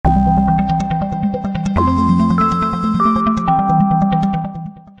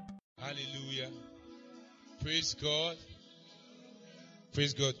God.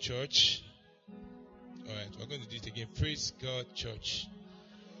 Praise God, church. Alright, we're going to do it again. Praise God, church.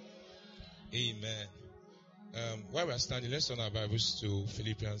 Amen. While we're standing, let's turn our Bibles to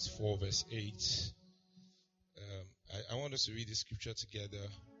Philippians 4 verse 8. I want us to read the scripture together.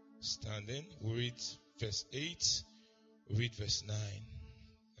 Standing, we'll read verse 8, we'll read verse 9,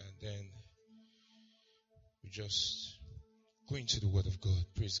 and then we just go into the Word of God.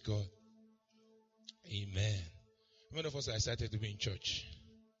 Praise God. Amen. How many of us are excited to be in church?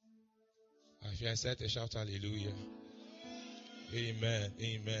 If you're excited, shout hallelujah. Amen.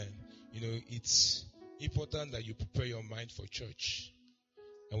 Amen. You know, it's important that you prepare your mind for church.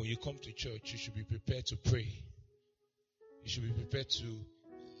 And when you come to church, you should be prepared to pray. You should be prepared to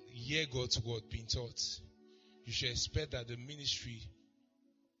hear God's word being taught. You should expect that the ministry,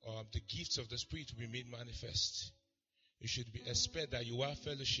 the gifts of the Spirit will be made manifest. You should expect that you have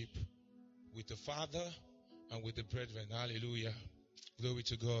fellowship with the Father and with the brethren. Hallelujah. Glory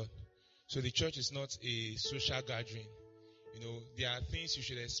to God. So the church is not a social gathering. You know, there are things you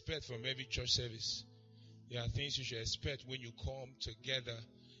should expect from every church service. There are things you should expect when you come together,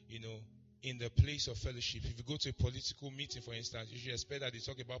 you know, in the place of fellowship. If you go to a political meeting, for instance, you should expect that they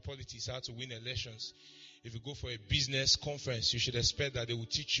talk about politics, how to win elections. If you go for a business conference, you should expect that they will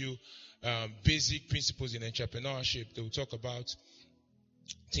teach you basic principles in entrepreneurship. They will talk about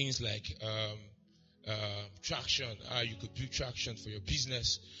things like traction, how you could build traction for your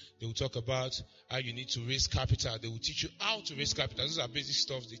business. They will talk about how you need to raise capital. They will teach you how to raise capital. Those are basic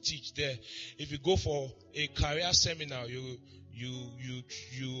stuff they teach there. If you go for a career seminar, you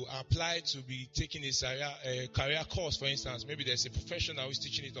apply to be taking a career course, for instance. Maybe there's a professional who's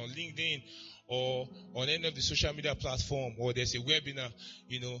teaching it on LinkedIn or on any of the social media platform, or there's a webinar.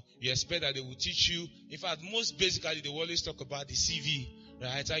 You know, you expect that they will teach you. In fact, most basically, they will always talk about the CV.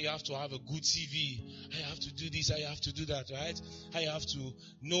 Right? How you have to have a good CV. How you have to do this. How you have to do that. Right? How you have to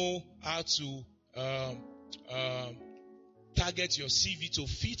know how to target your CV to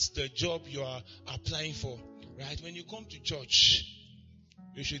fit the job you are applying for. Right? When you come to church,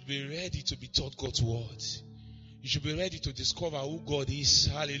 you should be ready to be taught God's word. You should be ready to discover who God is.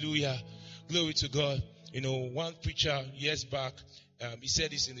 Hallelujah. Glory to God. You know, one preacher years back, he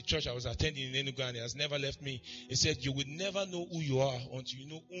said this in the church I was attending in Enugu, and he has never left me. He said, you will never know who you are until you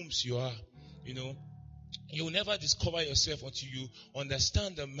know whom's you are. You know, you will never discover yourself until you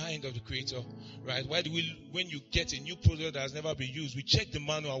understand the mind of the Creator. Right? Why do we, when you get a new product that has never been used, we check the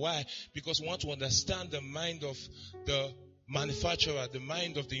manual? Why? Because we want to understand the mind of the manufacturer, the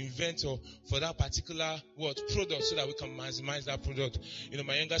mind of the inventor for that particular product, so that we can maximize that product. You know,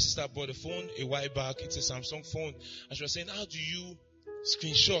 my younger sister bought a phone a while back. It's a Samsung phone, and she was saying, how do you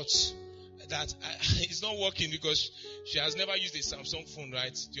screenshot that? It's not working because she has never used a Samsung phone,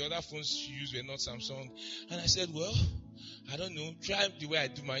 right? The other phones she used were not Samsung. And I said, well, I don't know, try the way I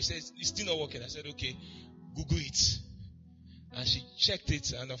do mine. She said, it's still not working. I said, okay, Google it. And she checked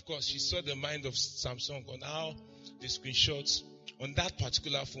it, and of course she saw the mind of Samsung on how the screenshots on that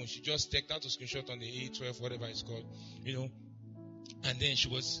particular phone. She just checked out a screenshot on the A12, whatever it's called, you know. And then she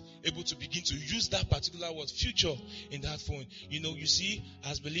was able to begin to use that particular feature in that phone. You know, you see,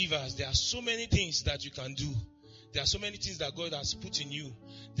 as believers, there are so many things that you can do. There are so many things that God has put in you.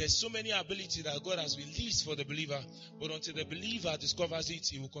 There's so many abilities that God has released for the believer. But until the believer discovers it,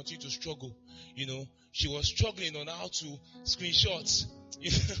 he will continue to struggle. You know, she was struggling on how to screenshot.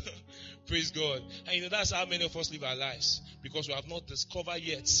 Praise God. And you know, that's how many of us live our lives. Because we have not discovered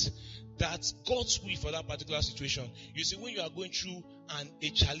yet that God's will for that particular situation. You see, when you are going through a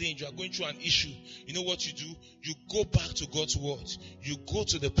challenge, you are going through an issue, you know what you do? You go back to God's word. You go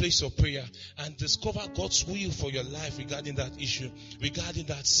to the place of prayer and discover God's will for your life regarding that issue, regarding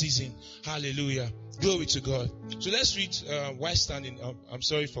that season. Hallelujah. Glory to God. So let's read while standing. I'm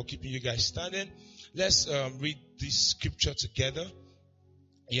sorry for keeping you guys standing. Let's read this scripture together.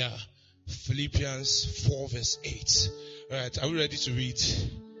 Yeah. Philippians 4 verse 8. All right. Are we ready to read?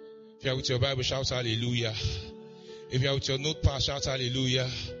 If you are with your Bible, shout hallelujah. If you are with your notepad, shout hallelujah.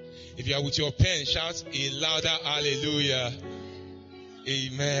 If you are with your pen, shout a louder hallelujah.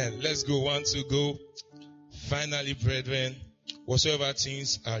 Amen. Let's go. 1, 2, go. Finally, brethren, whatsoever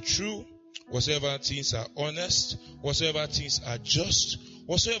things are true, whatsoever things are honest, whatsoever things are just,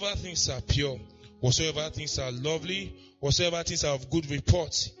 whatsoever things are pure, whatsoever things are lovely, whatsoever things are of good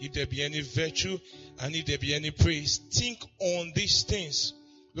report, if there be any virtue and if there be any praise, think on these things.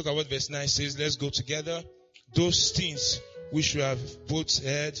 Look at what verse 9 says. Let's go together. Those things which you have both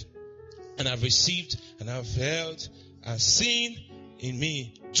heard and have received and have heard and seen in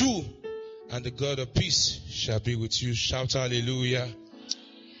me, do, and the God of peace shall be with you. Shout hallelujah.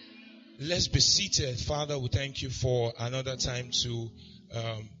 Let's be seated. Father, we thank you for another time to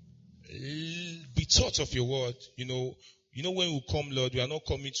be taught of your word. You know, when we come, Lord, we are not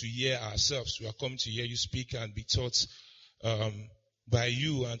coming to hear ourselves. We are coming to hear you speak and be taught by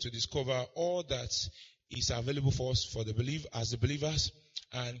you, and to discover all that is available for us for as the believers,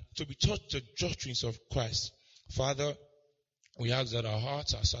 and to be taught the doctrines of Christ. Father, we ask that our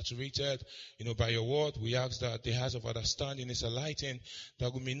hearts are saturated, by your word. We ask that the eyes of understanding is enlightened,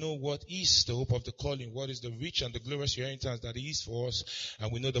 that we may know what is the hope of the calling, what is the rich and the glorious inheritance that is for us,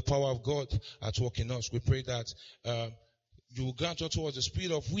 and we know the power of God at work in us. We pray that you will grant unto us the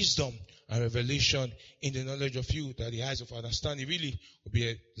spirit of wisdom and revelation in the knowledge of you, that the eyes of understanding really will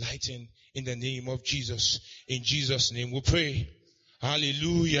be enlightened in the name of Jesus. In Jesus' name we pray.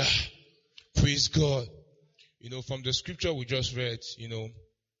 Hallelujah. Praise God. From the scripture we just read, you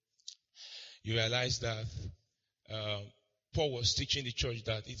realize that Paul was teaching the church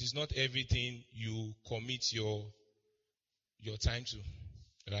that it is not everything you commit your time to,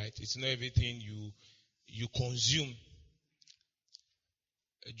 right? It's not everything you consume.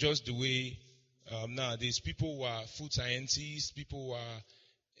 Just the way nowadays people who are food scientists, people who are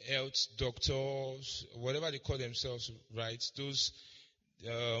health doctors, whatever they call themselves, right? Those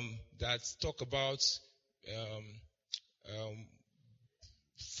that talk about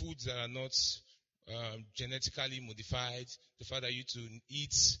foods that are not genetically modified, the fact that you to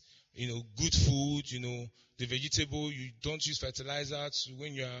eat, good food, the vegetable, you don't use fertilizers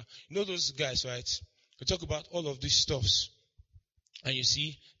when you are, those guys, right? We talk about all of these stuffs. And you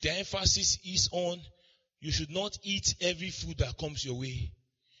see, the emphasis is on you should not eat every food that comes your way.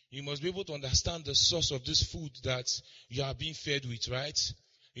 You must be able to understand the source of this food that you are being fed with, right?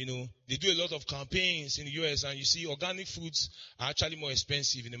 They do a lot of campaigns in the US, and you see organic foods are actually more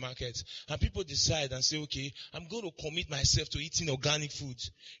expensive in the market. And people decide and say, okay, I'm going to commit myself to eating organic food.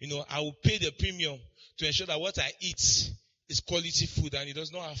 I will pay the premium to ensure that what I eat is quality food and it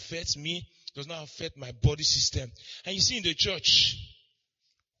does not affect me, does not affect my body system. And you see in the church,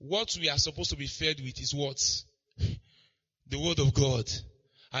 what we are supposed to be fed with is what? The word of God.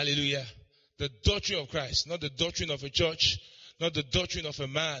 Hallelujah. The doctrine of Christ, not the doctrine of a church, not the doctrine of a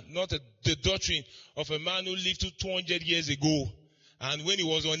man, not the doctrine of a man who lived 200 years ago. And when he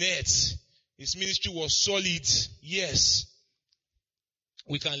was on earth, his ministry was solid. Yes.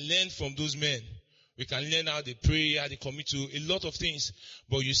 We can learn from those men. We can learn how they pray, how they commit to a lot of things.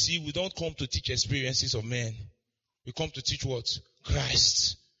 But you see, we don't come to teach experiences of men. We come to teach what?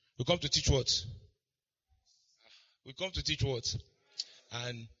 Christ. We come to teach what? We come to teach what?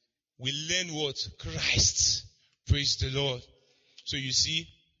 And we learn what? Christ. Praise the Lord. So you see,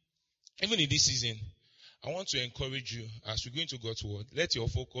 even in this season, I want to encourage you as we go into God's word, let your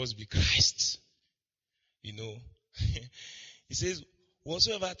focus be Christ. He says,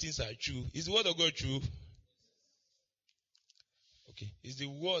 whatsoever things are true, is the word of God true? Okay. Is the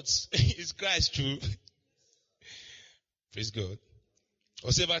words, is Christ true? Praise God.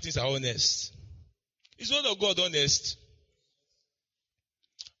 Whatsoever things are honest. Is the word of God honest?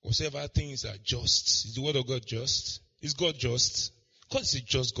 Whatsoever things are just. Is the word of God just? Is God just? God is a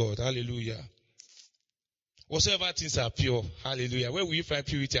just God. Hallelujah. Whatsoever things are pure. Hallelujah. Where will you find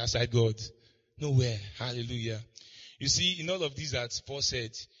purity outside God? Nowhere. Hallelujah. You see, in all of these that Paul said,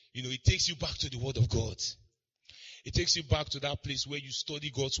 it takes you back to the word of God. It takes you back to that place where you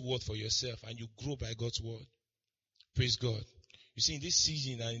study God's word for yourself and you grow by God's word. Praise God. You see, in this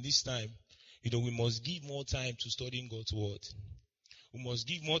season and in this time, we must give more time to studying God's word. We must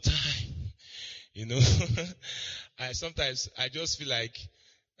give more time. Sometimes I just feel like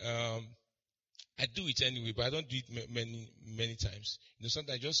I do it anyway, but I don't do it many times.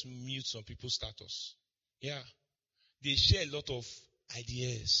 Sometimes I just mute some people's status. Yeah. They share a lot of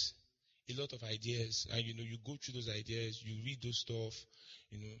ideas. And you go through those ideas, you read those stuff,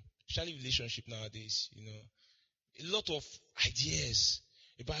 especially relationship nowadays, a lot of ideas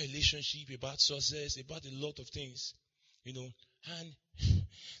about relationship, about success, about a lot of things, and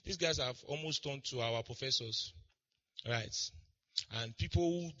these guys have almost turned to our professors, right? And people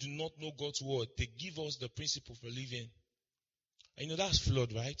who do not know God's word, they give us the principle for living. And that's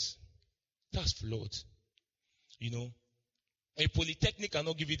flawed, right? That's flawed. A polytechnic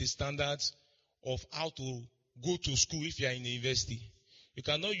cannot give you the standards of how to go to school if you are in a university. You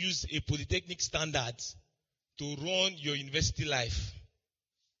cannot use a polytechnic standard to run your university life.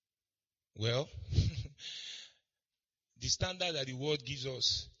 Well, the standard that the world gives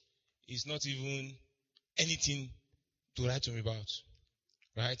us is not even anything to write home about.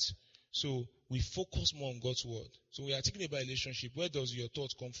 Right? So we focus more on God's word. So we are talking about relationship. Where does your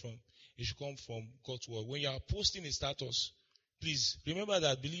thoughts come from? It should come from God's word. When you are posting a status, Please remember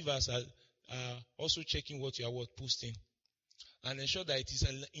that believers are also checking what you are posting, and ensure that it is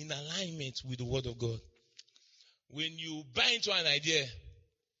in alignment with the word of God. When you buy into an idea,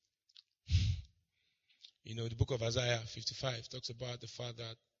 the book of Isaiah 55 talks about the fact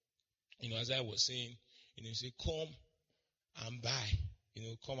that, Isaiah was saying, he said, come and buy,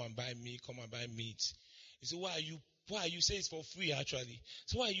 come and buy me, come and buy meat. He said, why are you say it's for free actually?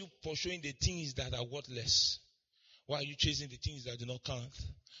 So why are you pursuing the things that are worthless? Why are you chasing the things that do not count?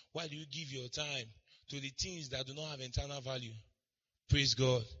 Why do you give your time to the things that do not have eternal value? Praise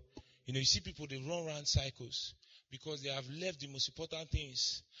God. You see people, they run around cycles because they have left the most important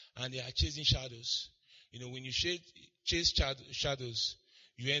things and they are chasing shadows. When you chase shadows,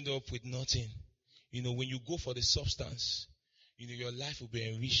 you end up with nothing. When you go for the substance, your life will be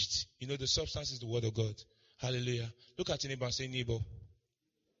enriched. The substance is the word of God. Hallelujah. Look at your neighbor and say, neighbor,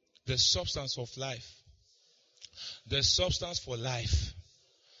 the substance of life, the substance for life,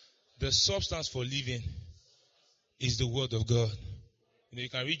 the substance for living is the word of God. You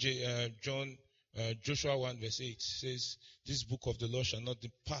can read Joshua 1 verse 8. It says, this book of the law shall not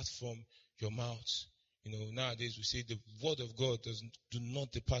depart from your mouth. Nowadays we say the word of God do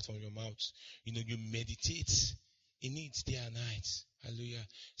not depart from your mouth. You meditate in it day and night. Hallelujah.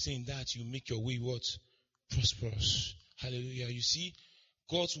 Saying that you make your way what? Prosperous. Hallelujah. You see,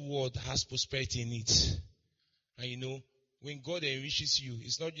 God's word has prosperity in it. And when God enriches you,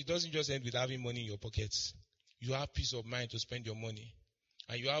 it doesn't just end with having money in your pockets. You have peace of mind to spend your money.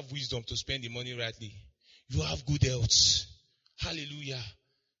 And you have wisdom to spend the money rightly. You have good health. Hallelujah.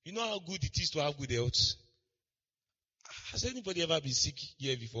 You know how good it is to have good health? Has anybody ever been sick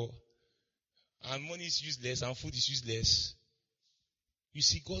here before? And money is useless and food is useless. You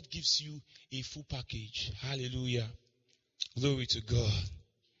see, God gives you a full package. Hallelujah. Glory to God.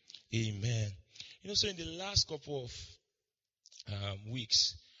 Amen. So in the last couple of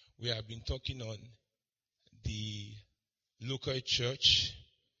weeks, we have been talking on the local church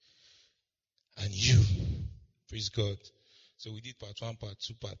and you. Praise God. So we did part 1, part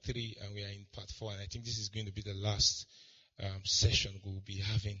 2, part 3, and we are in part 4. And I think this is going to be the last session we will be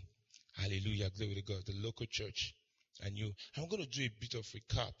having. Hallelujah. Glory to God. The local church and you. I'm going to do a bit of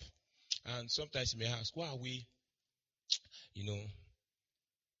recap. And sometimes you may ask, why are we,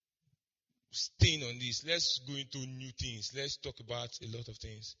 staying on this? Let's go into new things. Let's talk about a lot of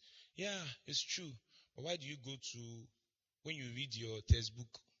things. Yeah, it's true. But why do you go to, when you read your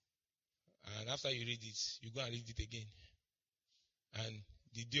textbook, and after you read it, you go and read it again? And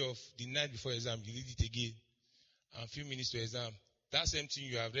the night before exam, you read it again. And a few minutes to exam, that same thing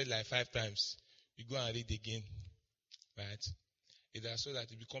you have read like 5 times, you go and read again. Right? It is so that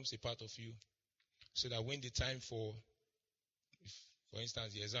it becomes a part of you. So that when the time for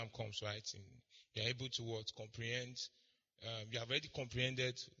instance, the exam comes, right, and you are able to comprehend. You have already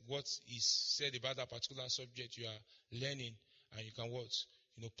comprehended what is said about that particular subject you are learning, and you can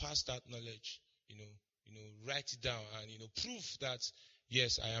pass that knowledge, write it down, and prove that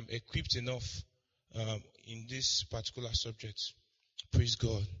yes, I am equipped enough in this particular subject. Praise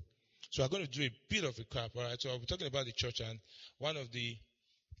God. So I'm going to do a bit of a recap. All right. So I'll be talking about the church, and one of the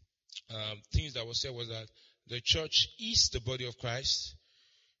things that was said was that the church is the body of Christ.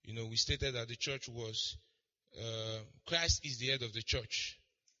 We stated that the church was, Christ is the head of the church,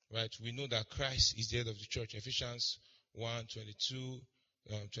 right? We know that Christ is the head of the church. Ephesians 1, 22,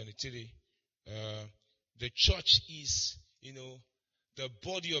 23. The church is, the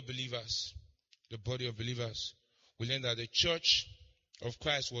body of believers. The body of believers. We learned that the church of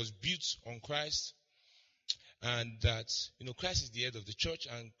Christ was built on Christ, and that, Christ is the head of the church,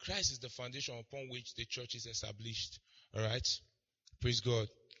 and Christ is the foundation upon which the church is established. All right? Praise God.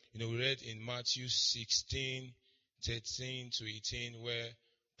 We read in Matthew 16, 13 to 18, where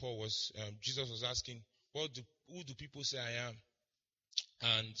Jesus was asking, who do people say I am?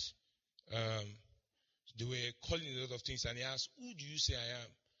 And they were calling a lot of things, and he asked, who do you say I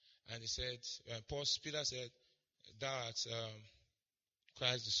am? And he said, Peter said, thou art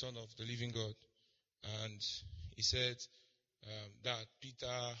Christ, the Son of the living God. And he said that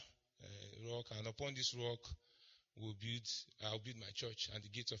Peter, rock, and upon this rock I'll build my church, and the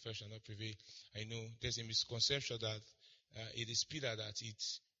gates of hell shall not prevail. I know there's a misconception that it is Peter that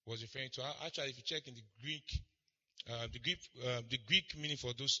it was referring to. Actually, if you check in the Greek meaning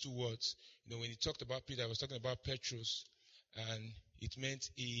for those two words, when he talked about Peter, he was talking about Petros, and it meant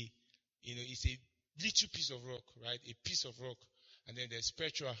it's a little piece of rock, right? A piece of rock. And then there's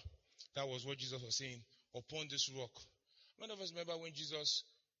Petra. That was what Jesus was saying, upon this rock. None of us remember when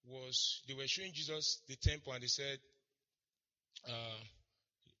they were showing Jesus the temple, and they said,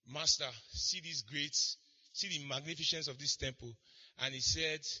 Master, see this great see the magnificence of this temple. And he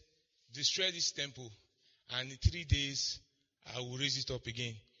said, destroy this temple, and in 3 days, I will raise it up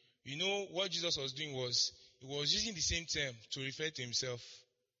again. You know, what Jesus was doing was, he was using the same term to refer to himself.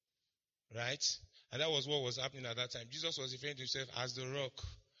 Right? And that was what was happening at that time. Jesus was referring to himself as the rock.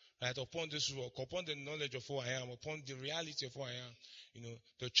 Right? Upon this rock, upon the knowledge of who I am, upon the reality of who I am, you know,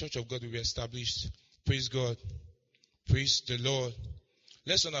 the church of God will be established. Praise God. Praise the Lord.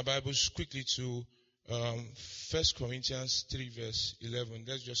 Let's turn our Bibles quickly to 1 Corinthians 3 verse 11.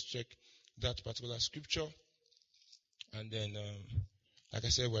 Let's just check that particular scripture. And then, like I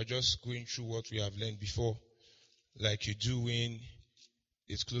said, we're just going through what we have learned before, like you do when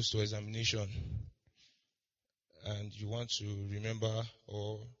it's close to examination. And you want to remember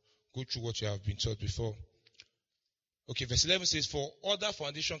or go through what you have been taught before. Okay, verse 11 says, for other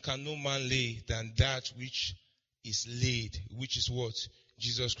foundation can no man lay than that which is laid, which is what?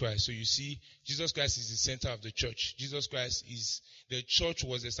 Jesus Christ. So you see, Jesus Christ is the center of the church. Jesus Christ is, the church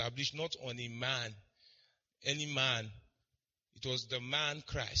was established not on a man, any man. It was the man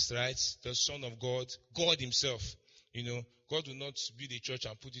Christ, right? The Son of God, God himself. You know, God will not build a church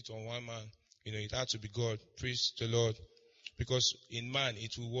and put it on one man. You know, it had to be God. Praise the Lord. Because in man,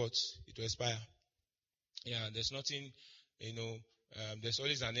 it will what? It will expire. Yeah, there's nothing, you know, there's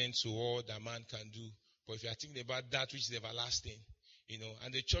always an end to all that man can do. But if you are thinking about that which is everlasting, you know,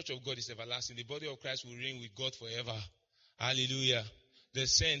 and the church of God is everlasting, the body of Christ will reign with God forever. Hallelujah. The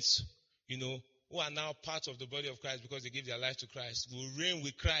saints, you know, who are now part of the body of Christ because they gave their life to Christ, will reign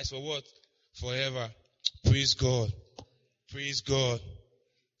with Christ for what? Forever. Praise God. Praise God.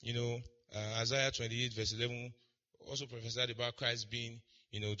 You know, Isaiah 28 verse 11 also prophesied about Christ being,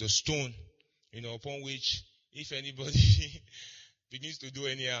 you know, the stone, you know, upon which if anybody begins to do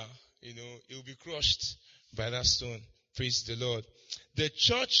anyhow, you know, it will be crushed by that stone. Praise the Lord. The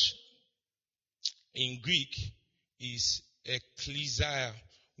church in Greek is ecclesia,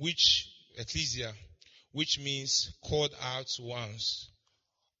 which means called out ones.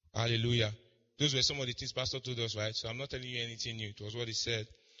 Hallelujah. Those were some of the things Pastor told us, right? So I'm not telling you anything new. It was what he said.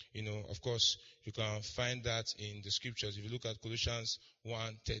 You know, of course, you can find that in the scriptures. If you look at Colossians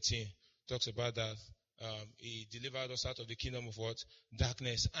 1:13, talks about that. He delivered us out of the kingdom of what?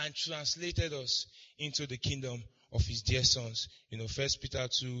 Darkness, and translated us into the kingdom of his dear sons. You know, 1 Peter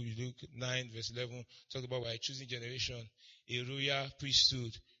 2, you look 9 verse 11, talk about we're a choosing generation, a royal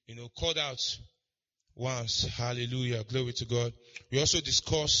priesthood, you know, called out once. Hallelujah. Glory to God. We also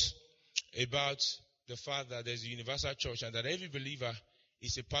discuss about the fact that there's a universal church and that every believer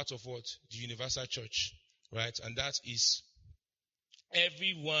is a part of what? The universal church. Right? And that is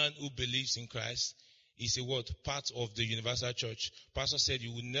everyone who believes in Christ is a what? Part of the universal church. Pastor said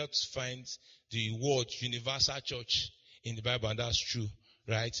you will not find the word universal church in the Bible, and that's true.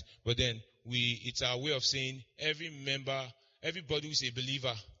 Right? But then it's our way of saying everybody who's a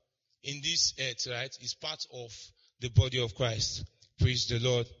believer in this earth, right, is part of the body of Christ. Praise the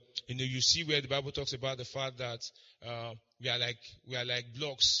Lord. You know, you see where the Bible talks about the fact that we are like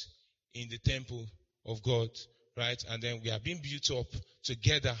blocks in the temple of God, right? And then we are being built up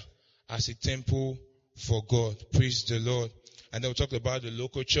together as a temple for God. Praise the Lord. And then we talked about the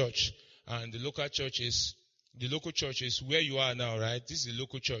local church. And the local church is where you are now, right? This is the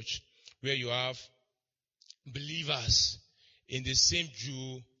local church where you have believers in the same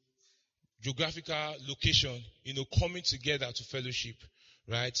geographical location, you know, coming together to fellowship,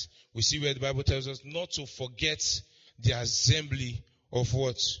 right? We see where the Bible tells us not to forget the assembly of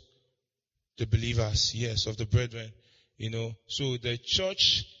what? The believers, yes, of the brethren, you know. So the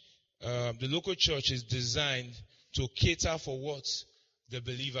church, the local church is designed to cater for what? The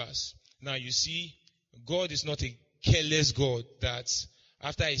believers. Now you see, God is not a careless God that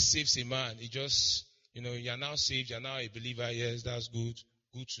after he saves a man, he just, you know, you are now saved, you are now a believer, yes, that's good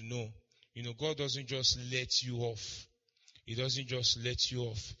to know. You know, God doesn't just let you off. He doesn't just let you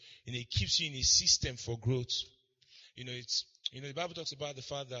off. You know, he keeps you in a system for growth. You know, the Bible talks about the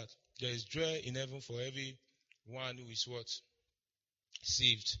fact that there is joy in heaven for every one who is what?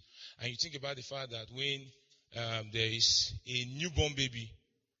 Saved. And you think about the fact that when there is a newborn baby,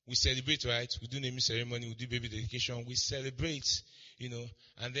 we celebrate, right? We do naming ceremony, we do baby dedication, we celebrate, you know.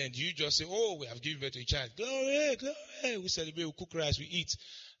 And then do you just say, oh, we have given birth to a child. Glory, glory. We celebrate, we cook rice, we eat.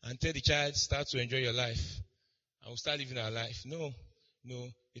 And tell the child, start to enjoy your life. And we'll start living our life. No.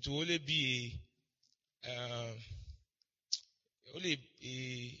 It will only be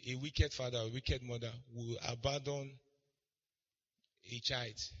a wicked father or wicked mother will abandon a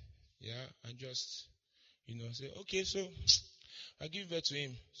child. Yeah. And just, you know, say, okay, so I give birth to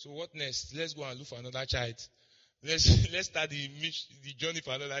him. So what next? Let's go and look for another child. Let's start the journey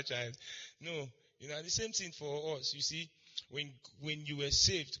for another child. No. And the same thing for us. You see, when you were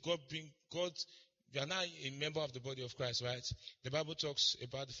saved, you are now a member of the body of Christ, right? The Bible talks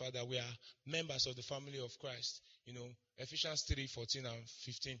about the fact that we are members of the family of Christ. Ephesians 3:14 and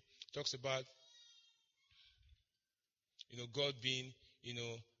 15 talks about, God being,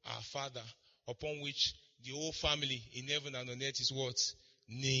 our Father, upon which the whole family in heaven and on earth is what?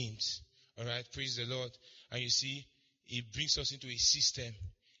 Named. All right, praise the Lord. And you see, it brings us into a system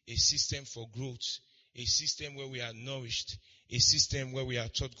for growth, a system where we are nourished, a system where we are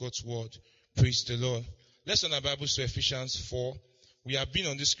taught God's word. Praise the Lord. Let's turn our Bibles to Ephesians 4. We have been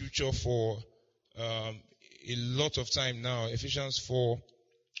on this scripture for a lot of time now. Ephesians 4,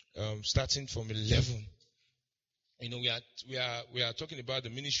 starting from 11. We are talking about the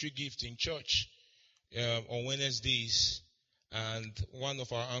ministry gift in church on Wednesdays, and one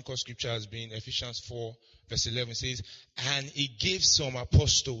of our anchor scriptures has been Ephesians 4, verse 11. It says, "And he gave some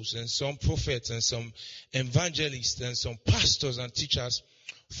apostles and some prophets and some evangelists and some pastors and teachers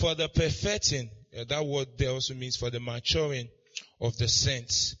for the perfecting," that word there also means for the maturing of the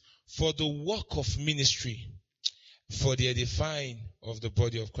saints, for the work of ministry, for the edifying of the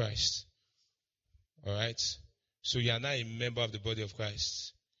body of Christ. All right? So you are now a member of the body of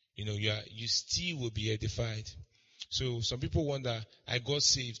Christ. You still will be edified. So some people wonder, I got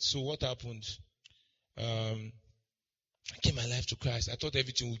saved, so what happened? I gave my life to Christ. I thought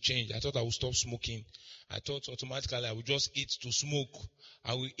everything would change. I thought I would stop smoking. I thought automatically I would just hate to smoke.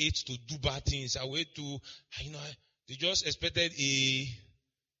 I will hate to do bad things. I will hate to, they just expected a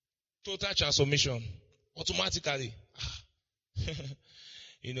total transformation automatically.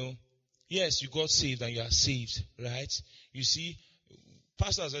 Yes, you got saved and you are saved, right? You see,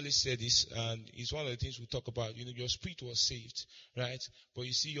 Pastor has always said this, and it's one of the things we talk about. Your spirit was saved, right? But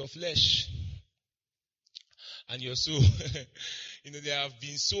you see, your flesh and your soul, they have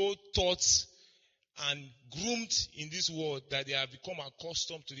been so taught and groomed in this world that they have become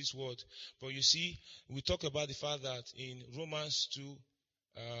accustomed to this world. But you see, we talk about the fact that in Romans 2,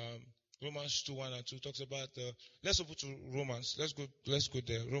 1 and 2 talks about let's open to Romans. Let's go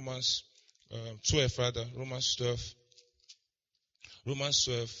there. Romans 12 rather. Romans 12. Romans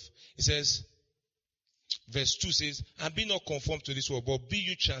 12. It says, verse 2 says, "And be not conformed to this world, but be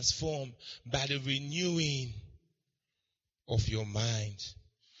you transformed by the renewing of your mind,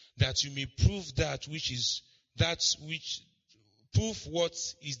 that you may prove prove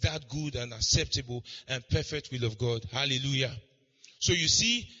what is that good and acceptable and perfect will of God." Hallelujah. So you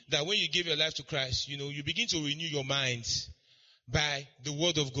see that when you give your life to Christ, you begin to renew your mind by the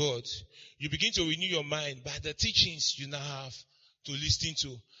word of God. You begin to renew your mind by the teachings you now have to listen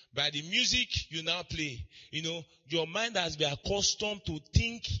to, by the music you now play. Your mind has been accustomed to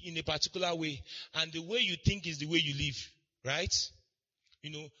think in a particular way, and the way you think is the way you live, right?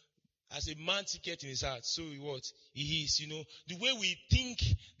 As a man thinketh in his heart, so he is. The way we think,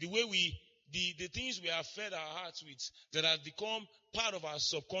 the things we have fed our hearts with that have become part of our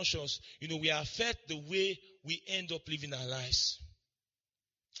subconscious, we have fed the way we end up living our lives.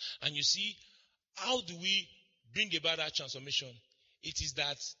 And you see, how do we bring about that transformation? It is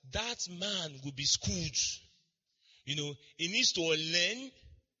that man will be schooled. He needs to learn.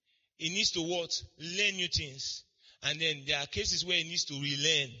 He needs to learn new things. And then there are cases where he needs to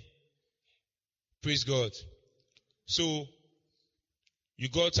relearn. Praise God. So, you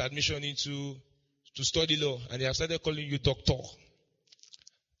got admission to study law, and they have started calling you doctor.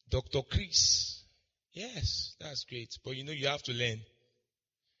 Dr. Chris. Yes, that's great. But you have to learn.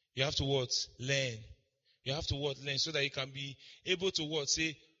 You have to learn. You have to learn so that you can be able to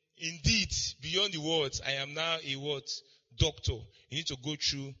say, indeed, beyond the words, I am now a doctor. You need to go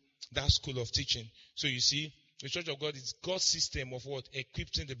through that school of teaching. So you see, the Church of God is God's system of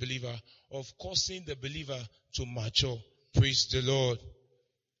equipping the believer, of causing the believer to mature. Praise the Lord.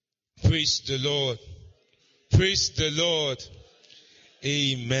 Praise the Lord. Praise the Lord.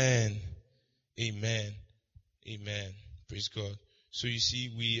 Amen. Amen. Amen. Praise God. So you see,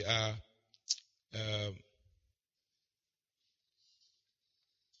 we are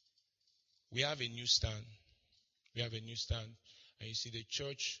we have a new stand. We have a new stand. And you see, the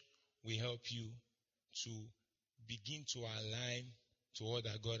church will help you to begin to align to all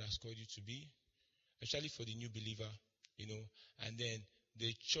that God has called you to be, especially for the new believer, and then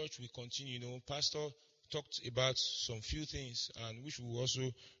the church will continue. Pastor talked about some few things, and which we will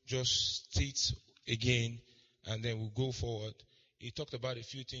also just state again, and then we'll go forward. He talked about a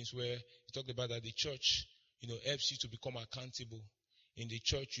few things where he talked about that the church, helps you to become accountable. In the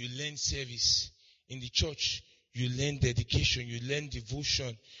church, you learn service. In the church, you learn dedication. You learn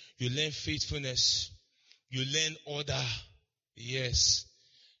devotion. You learn faithfulness. You learn order. Yes,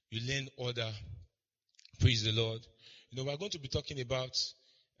 you learn order. Praise the Lord. We're going to be talking about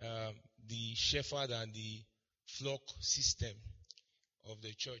the shepherd and the flock system of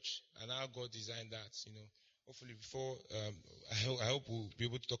the church and how God designed that. Hopefully before, I hope we'll be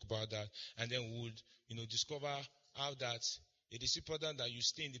able to talk about that, and then we'll, discover how that it is important that you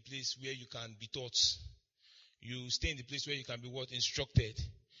stay in the place where you can be taught. You stay in the place where you can be instructed.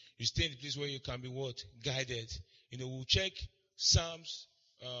 You stay in the place where you can be guided. We'll check Psalms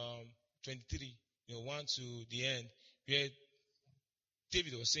 23, 1 to the end, where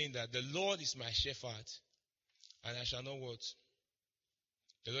David was saying that the Lord is my shepherd, and I shall not what?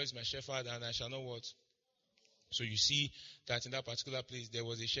 The Lord is my shepherd, and I shall not what? So you see that in that particular place, there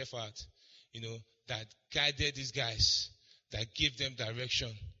was a shepherd, that guided these guys, that gave them direction.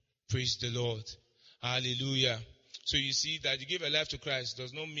 Praise the Lord. Hallelujah. So you see that you give your life to Christ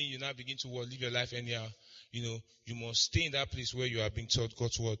does not mean you now begin to live your life anyhow. You must stay in that place where you are being taught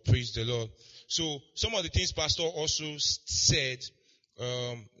God's word. Praise the Lord. So some of the things Pastor also said,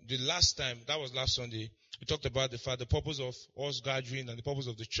 the last time, that was last Sunday, we talked about the purpose of us gathering and the purpose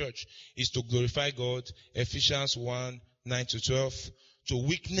of the church is to glorify God. Ephesians 1, 9 to 12. To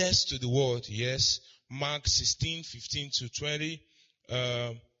witness to the world, yes. Mark 16, 15 to 20.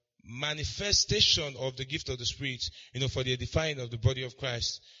 Manifestation of the gift of the Spirit, for the edifying of the body of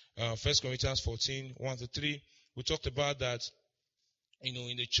Christ. 1 Corinthians 14, 1 to 3. We talked about that, in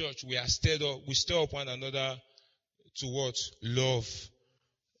the church, we stir up one another to what? Love.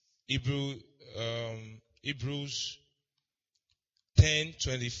 Hebrews 10,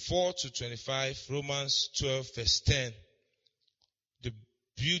 24 to 25. Romans 12, verse 10. The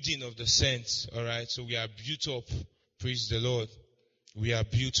building of the saints. Alright, so we are built up. Praise the Lord. We are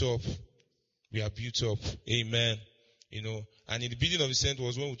built up. We are built up. Amen. And in the building of the saints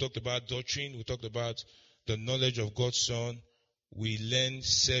was when we talked about doctrine. We talked about the knowledge of God's Son. We learn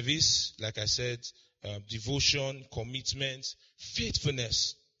service, like I said, devotion, commitment,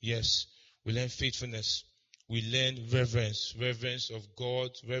 faithfulness. Yes, we learn faithfulness. We learn reverence of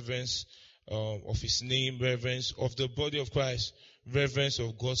God, reverence of His name, reverence of the body of Christ, reverence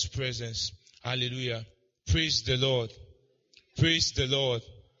of God's presence. Hallelujah. Praise the Lord. Praise the Lord.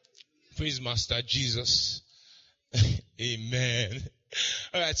 Praise Master Jesus. Amen.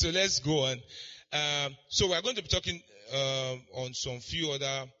 All right, so let's go on. So we're going to be talking on some few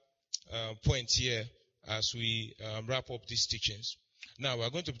other points here as we wrap up these teachings. Now, we're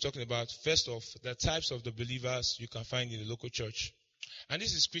going to be talking about, first off, the types of the believers you can find in the local church. And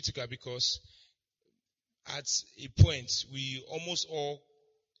this is critical because at a point, we almost all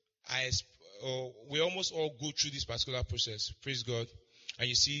go through this particular process. Praise God. And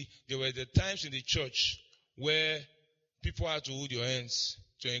you see, there were the times in the church where people had to hold your hands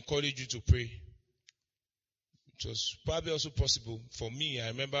to encourage you to pray. It was probably also possible for me. I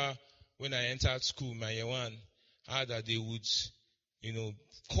remember when I entered school, my year one, how that they would,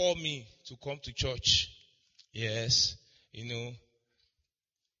 call me to come to church. Yes, they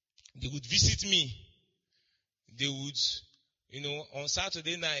would visit me. They would, on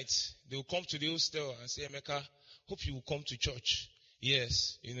Saturday night, they would come to the hostel and say, Emeka, hope you will come to church.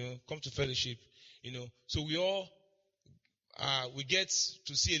 Yes, come to fellowship. So we get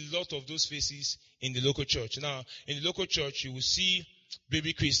to see a lot of those faces in the local church. Now, in the local church, you will see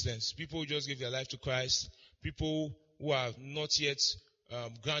baby Christians, people who just gave their life to Christ, people who are not yet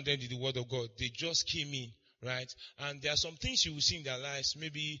grounded in the Word of God. They just came in, right? And there are some things you will see in their lives.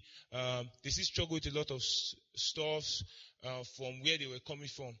 Maybe they still struggle with a lot of stuff from where they were coming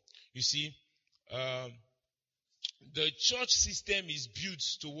from. You see, the church system is built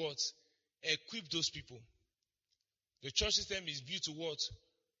to what? Equip those people. The church system is built to what?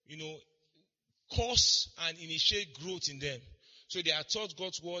 Cause and initiate growth in them. So they are taught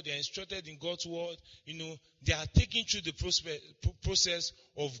God's word, they are instructed in God's word, they are taken through the process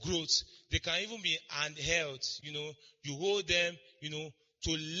of growth. They can even be handheld, you hold them,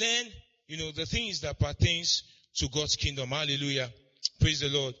 to learn, the things that pertains to God's kingdom. Hallelujah. Praise the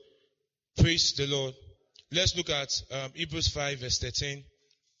Lord. Praise the Lord. Let's look at Hebrews 5 verse 13.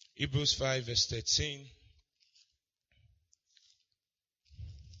 Hebrews 5 verse 13.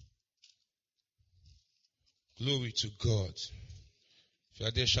 Glory to God. If you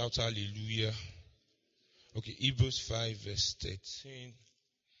are there, shout hallelujah. Okay, Hebrews 5 verse 13.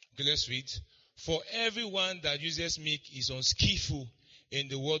 Okay, let's read. For everyone that uses milk is unskillful in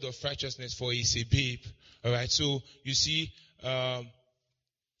the word of righteousness, for he is a babe. Alright, so you see, there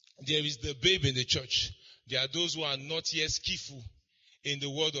is the babe in the church. There are those who are not yet skillful in the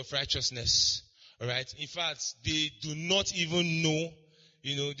word of righteousness. Alright, in fact, they do not even know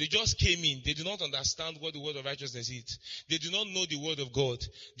they just came in. They do not understand what the word of righteousness is. They do not know the word of God.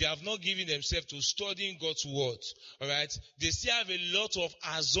 They have not given themselves to studying God's word. All right. They still have a lot of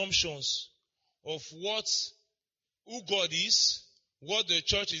assumptions of who God is, what the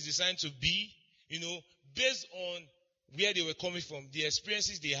church is designed to be, based on where they were coming from, the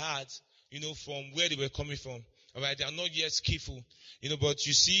experiences they had, from where they were coming from. All right. They are not yet skillful, but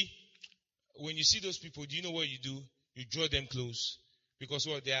you see, when you see those people, do you know what you do? You draw them close. Because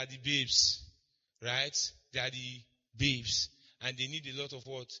what? They are the babes. Right? They are the babes. And they need a lot of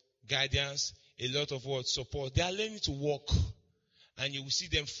what? Guidance. A lot of what? Support. They are learning to walk. And you will see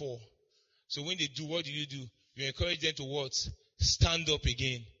them fall. So when they do, what do? You encourage them to what? Stand up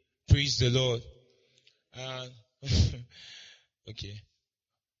again. Praise the Lord. Okay.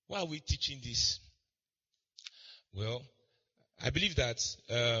 Why are we teaching this? Well, I believe that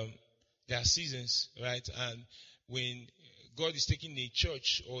there are seasons, right? And when God is taking a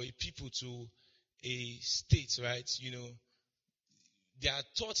church or a people to a state, right? They are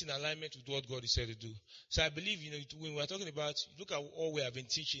taught in alignment with what God is said to do. So I believe, when we are talking about, look at all we have been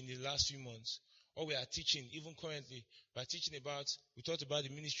teaching in the last few months. All we are teaching, even currently, we talked about the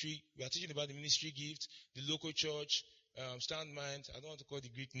ministry, we are teaching about the ministry gift, the local church, stand mind, I don't want to call the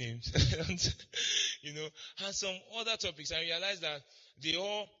Greek names, and some other topics. I realize that they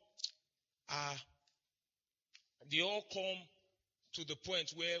all come to the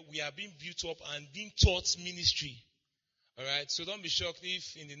point where we are being built up and being taught ministry. All right. So don't be shocked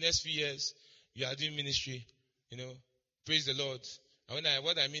if in the next few years you are doing ministry. Praise the Lord. And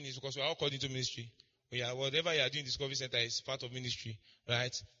what I mean is because we are all called into ministry. Whatever you are doing in Discovery Center is part of ministry,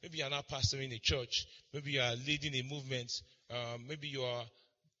 right? Maybe you are now pastoring a church. Maybe you are leading a movement. Maybe you are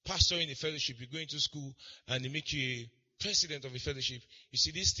pastoring a fellowship. You go into school and they make you a president of a fellowship. You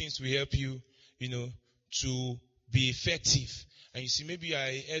see, these things will help you, to be effective. And you see, maybe you are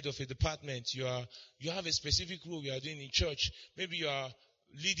a head of a department. You have a specific role you are doing in church. Maybe you are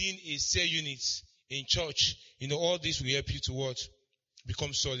leading a cell unit in church. All this will help you to what?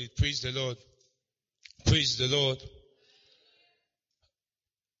 Become solid. Praise the Lord. Praise the Lord.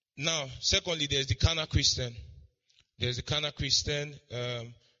 Now, secondly, there's the carnal Christian. There's the carnal Christian.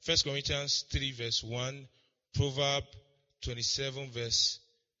 1 Corinthians 3 verse 1. Proverbs 27 verse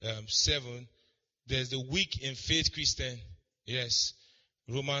 7. There's the weak in faith Christian. Yes.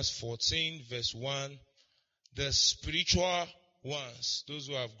 Romans 14 verse 1. The spiritual ones. Those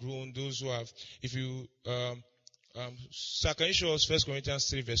who have grown. Those who have. If you, can you show us 1 Corinthians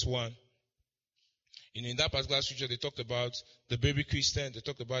 3 verse 1? In that particular scripture, they talked about the baby Christian, they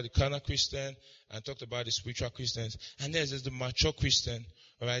talked about the carnal Christian, and talked about the spiritual Christians. And there's the mature Christian.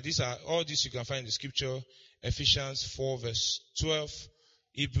 All right, all these you can find in the scripture. Ephesians 4 verse 12,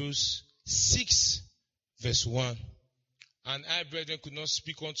 Hebrews 6 verse 1. And I, brethren, could not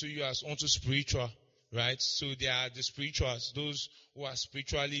speak unto you as unto spiritual, right? So they are the spirituals, those who are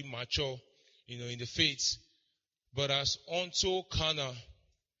spiritually mature, in the faith. But as unto carnal,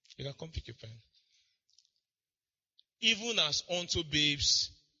 you can come pick your pen. Even as unto babes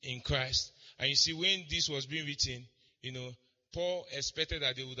in Christ. And you see, when this was being written, Paul expected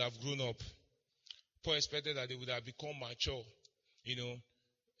that they would have grown up. Paul expected that they would have become mature.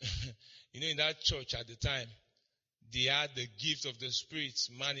 In that church at the time, they had the gift of the Spirit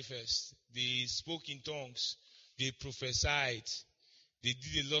manifest. They spoke in tongues. They prophesied. They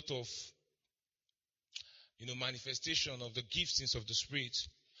did a lot of, manifestation of the giftings of the Spirit.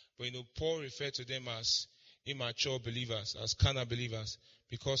 But, Paul referred to them as immature believers, as carnal believers,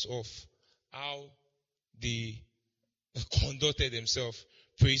 because of how they conducted themselves.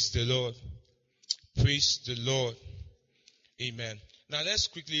 Praise the Lord. Praise the Lord. Amen. Now let's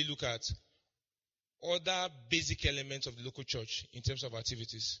quickly look at other basic elements of the local church in terms of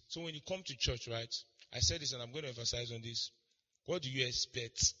activities. So when you come to church, right, I said this and I'm going to emphasize on this. What do you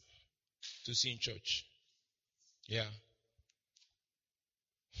expect to see in church? Yeah.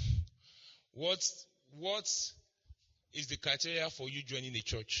 What is the criteria for you joining a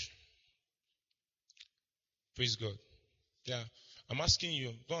church? Praise God. Yeah. I'm asking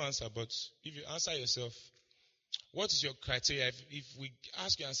you, don't answer, but if you answer yourself, what is your criteria? If we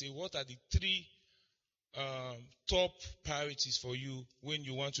ask you and say, what are the three top priorities for you when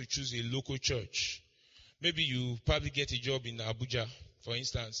you want to choose a local church? Maybe you probably get a job in Abuja, for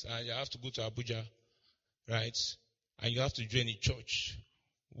instance, and you have to go to Abuja, right? And you have to join a church.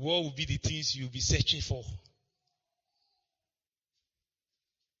 What will be the things you'll be searching for?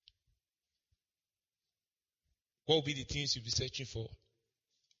 What will be the things you'll be searching for?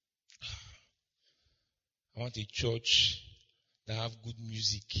 I want a church that have good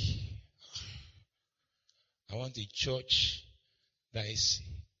music. I want a church that's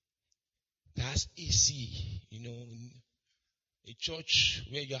AC, a church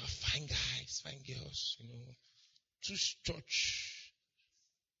where you have fine guys, fine girls, church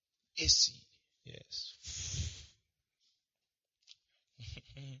AC, yes.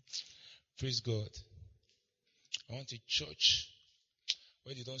 Praise God. I want a church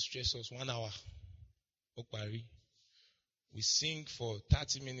where they don't stress us 1 hour. Okpari. We sing for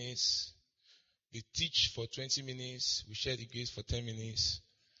 30 minutes. They teach for 20 minutes. We share the grace for 10 minutes.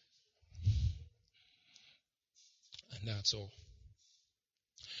 And that's all.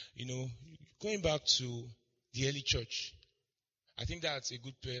 Going back to the early church, I think that's a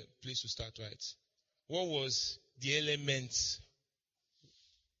good place to start, right? What was the elements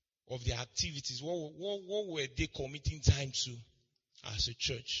of the activities? What were they committing time to as a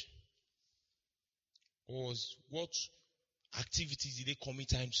church? What activities did they commit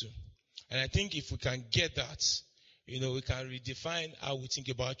time to? And I think if we can get that, we can redefine how we think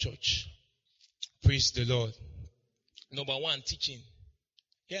about church. Praise the Lord. Number 1, teaching.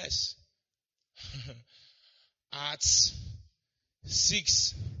 Yes. Acts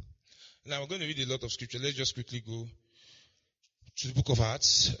 6. Now we're going to read a lot of scripture. Let's just quickly go to the book of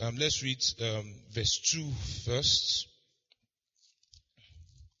Acts. Let's read verse 2 first.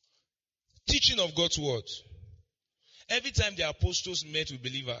 Teaching of God's word. Every time the apostles met with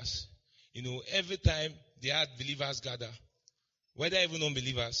believers, every time they had believers gather, whether even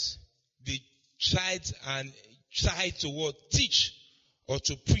unbelievers, they tried to what? Teach or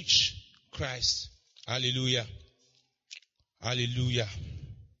to preach Christ. Hallelujah. Hallelujah.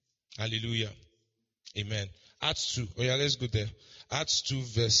 Hallelujah. Amen. Acts 2. Oh yeah, let's go there. Acts 2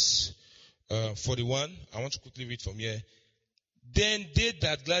 verse 41. I want to quickly read from here. Then they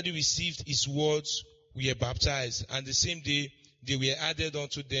that gladly received his words were baptized, and the same day they were added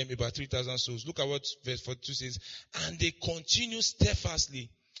unto them about 3,000 souls. Look at what verse 42 says. And they continued steadfastly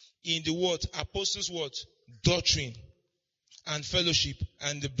in the word, apostles' word, doctrine, and fellowship,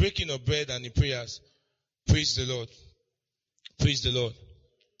 and the breaking of bread and in prayers. Praise the Lord. Praise the Lord.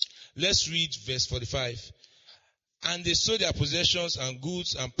 Let's read verse 45. And they sold their possessions and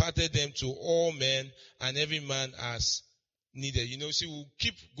goods and parted them to all men, and every man as needed. See, we'll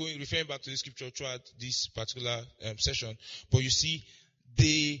keep going, referring back to the scripture throughout this particular session. But you see,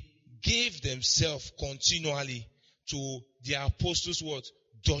 they gave themselves continually to the apostles' word?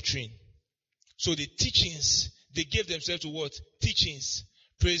 Doctrine. So the teachings, they gave themselves to what? Teachings.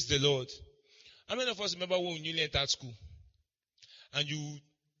 Praise the Lord. How many of us remember when we newly entered school? And you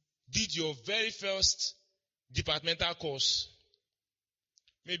did your very first departmental course?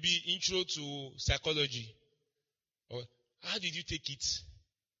 Maybe intro to psychology. Or how did you take it?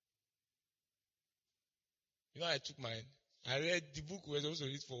 I took mine. I read the book we were supposed to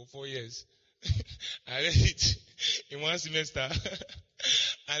read for 4 years. I read it in 1 semester.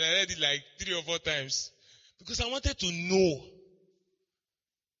 And I read it like 3 or 4 times. Because I wanted to know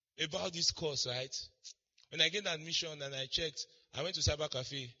about this course, right? When I get admission and I checked, I went to Cyber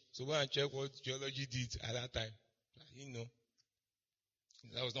Cafe to go and check what geology did at that time.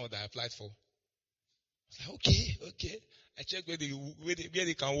 That was not what I applied for. I was like, okay. I checked where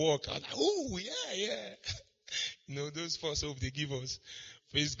they can walk. I was like, oh, yeah. Those first hope they give us.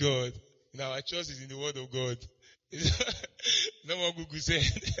 Praise God. Our trust is in the word of God. No more Google said.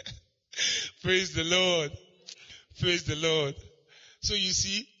 Praise the Lord. Praise the Lord. So you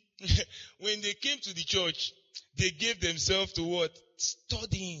see, when they came to the church, they gave themselves to what?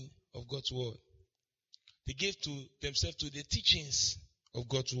 Studying of God's word. They gave themselves to the teachings of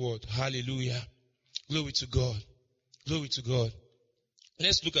God's word. Hallelujah. Glory to God. Glory to God.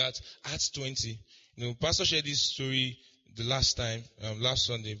 Let's look at Acts 20. Pastor shared this story the last time, last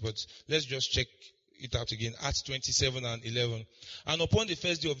Sunday, but let's just check it out again. Acts 27 and 11. And upon the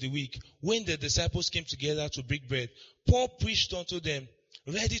first day of the week, when the disciples came together to break bread, Paul preached unto them,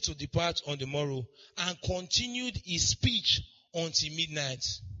 ready to depart on the morrow, and continued his speech until midnight.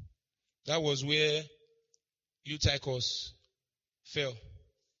 That was where Eutychus fell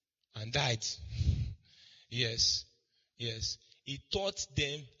and died. Yes. He taught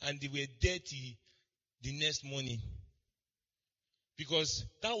them and they were dirty the next morning. Because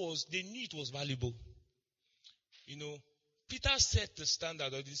they knew it was valuable. Peter set the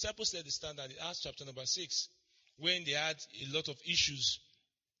standard, or the disciples set the standard in Acts chapter number 6, when they had a lot of issues.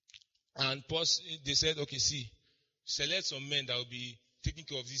 And they said, okay, select some men that will be taking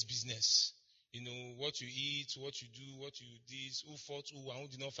care of this business. What you eat, what you do, what you this, who fought who, and who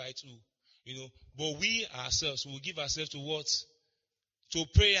did not fight who. But we ourselves will give ourselves to what? To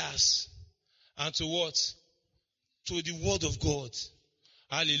prayers. And to what? To the word of God.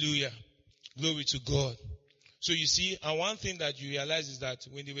 Hallelujah. Glory to God. So you see, and one thing that you realize is that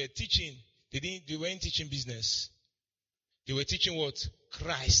when they were teaching, they weren't teaching business. They were teaching what?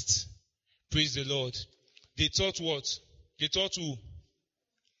 Christ. Praise the Lord. They taught what? They taught who?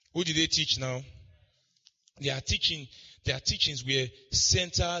 Who did they teach now? Their teachings were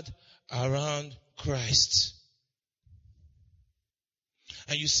centered around Christ.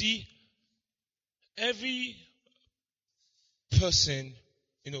 And you see, every person,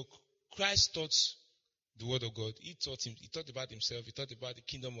 Christ taught the word of God. He taught about himself. He taught about the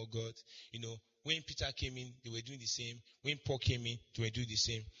kingdom of God. When Peter came in, they were doing the same. When Paul came in, they were doing the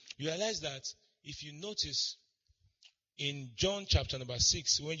same. You realize that if you notice in John chapter number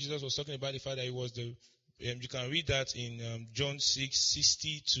 6, when Jesus was talking about the fact that he was you can read that in John 6,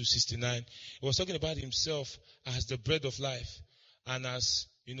 60 to 69. He was talking about himself as the bread of life, and as,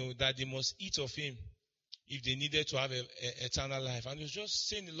 that they must eat of him if they needed to have eternal life. And he was just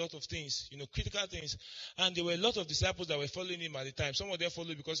saying a lot of things, critical things. And there were a lot of disciples that were following him at the time. Some of them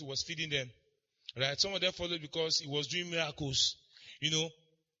followed because he was feeding them. Right? Some of them followed because he was doing miracles.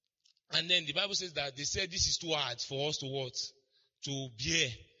 And then the Bible says that they said this is too hard for us to what? To bear.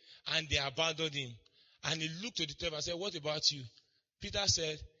 And they abandoned him. And he looked to the 12 and said, what about you? Peter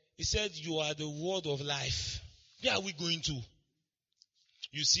said, he said, you are the word of life. Where are we going to?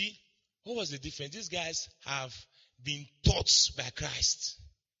 You see, what was the difference? These guys have been taught by Christ.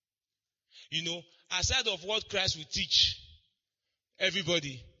 Aside of what Christ will teach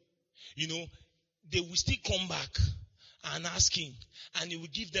everybody, they will still come back and ask him, and he will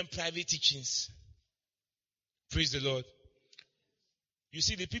give them private teachings. Praise the Lord. You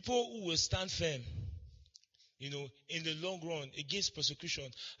see, the people who will stand firm, in the long run against persecution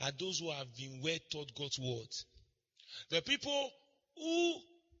are those who have been well taught God's word. The people who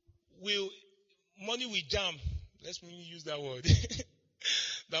money will jam, let me use that word.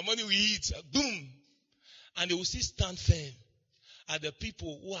 The money will eat, boom, and they will still stand firm, are the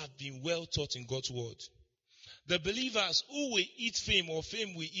people who have been well taught in God's word. The believers who will eat fame or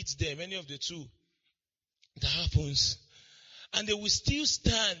fame will eat them, any of the two, that happens. And they will still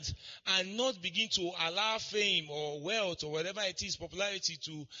stand and not begin to allow fame or wealth or whatever it is, popularity,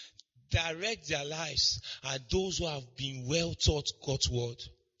 to direct their lives, are those who have been well taught God's word.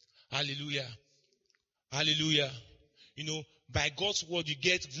 Hallelujah. Hallelujah. By God's word you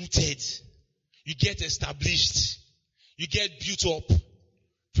get rooted. You get established. You get built up.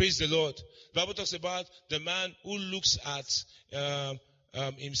 Praise the Lord. The Bible talks about the man who looks at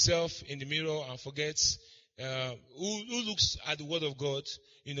himself in the mirror and forgets, who looks at the word of God,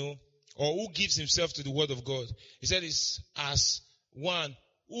 or who gives himself to the word of God. He said it's as one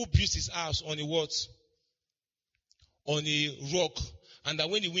who builds his house on a what? On a rock. And that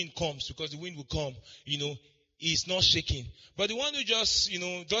when the wind comes, because the wind will come, he's not shaking. But the one who just,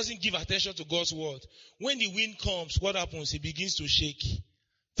 doesn't give attention to God's word, when the wind comes, what happens? He begins to shake.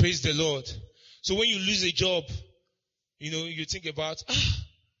 Praise the Lord. So when you lose a job, you think about,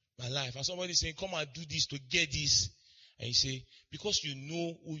 my life. And somebody saying, come and do this to get this. And you say, because you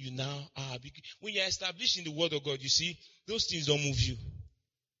know who you now are. When you're established in the word of God, you see, those things don't move you.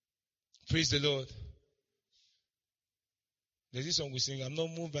 Praise the Lord. There's this song we sing, I'm not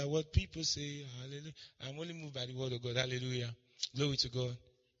moved by what people say. Hallelujah. I'm only moved by the word of God. Hallelujah. Glory to God.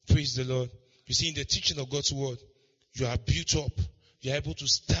 Praise the Lord. You see, in the teaching of God's word, you are built up. You are able to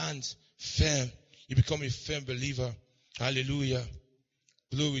stand firm. You become a firm believer. Hallelujah.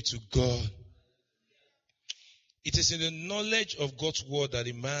 Glory to God. It is in the knowledge of God's word that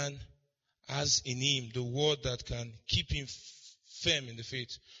a man has in him the word that can keep him firm in the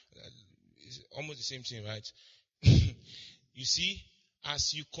faith. It's almost the same thing, right? You see,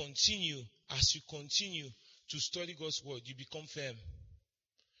 as you continue to study God's word, you become firm.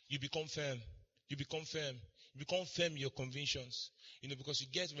 You become firm. You become firm. You become firm in your convictions. Because you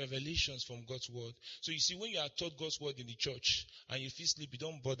get revelations from God's word. So you see, when you are taught God's word in the church and you feel sleepy,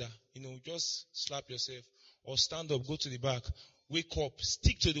 don't bother. Just slap yourself or stand up, go to the back, wake up,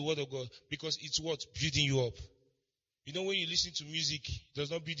 stick to the word of God, because it's what? Building you up. When you listen to music, it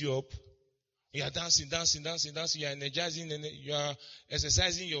does not build you up. You are dancing. You are energizing and you are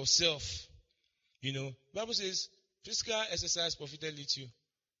exercising yourself. Bible says, physical exercise profited you.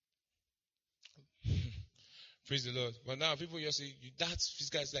 Praise the Lord. But now people just say, that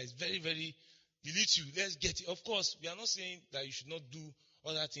physical exercise is very, very, delete you. Let's get it. Of course, we are not saying that you should not do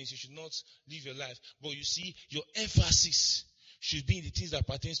other things. You should not live your life. But you see, your emphasis should be in the things that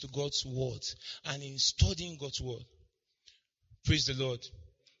pertains to God's word and in studying God's word. Praise the Lord.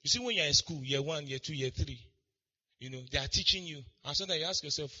 You see, when you're in school, year 1, year 2, year 3, they are teaching you. And so that you ask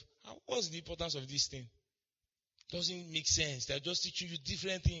yourself, what's the importance of this thing? Doesn't make sense. They're just teaching you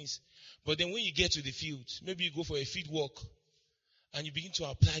different things. But then when you get to the field, maybe you go for a field walk and you begin to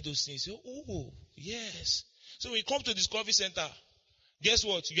apply those things. Oh, yes. So when you come to Discovery Center, guess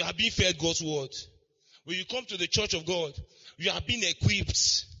what? You are being fed God's word. When you come to the church of God, you are being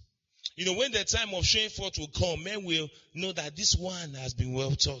equipped. When the time of showing forth will come, men will know that this one has been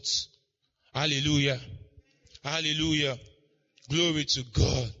well taught. Hallelujah. Hallelujah. Glory to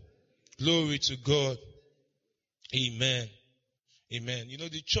God. Glory to God. Amen. Amen.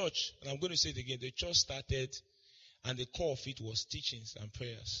 The church, and I'm going to say it again, the church started and the core of it was teachings and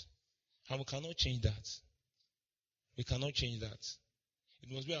prayers. And we cannot change that. We cannot change that.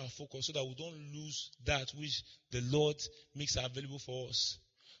 It must be our focus so that we don't lose that which the Lord makes available for us.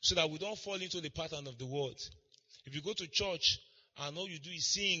 So that we don't fall into the pattern of the world. If you go to church and all you do is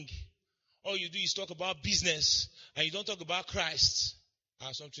sing, all you do is talk about business, and you don't talk about Christ,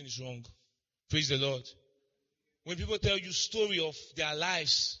 something is wrong. Praise the Lord. When people tell you story of their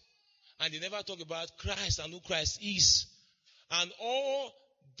lives, and they never talk about Christ and who Christ is, and all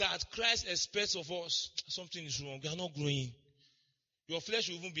that Christ expects of us, something is wrong. We are not growing. Your flesh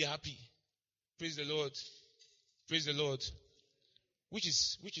will even be happy. Praise the Lord. Praise the Lord. Which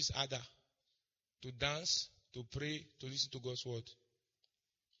is harder? To dance, to pray, to listen to God's word?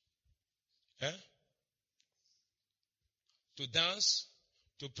 To dance,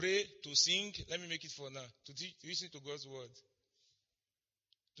 to pray, to sing. Let me make it for now. To listen to God's word.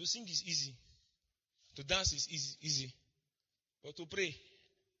 To sing is easy. To dance is easy. But to pray,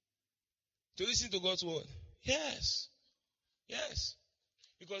 to listen to God's word. Yes. Yes.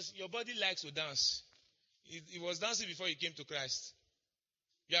 Because your body likes to dance. It was dancing before you came to Christ.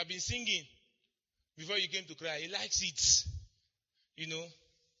 You have been singing before you came to Christ. He likes it.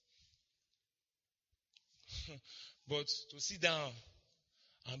 But to sit down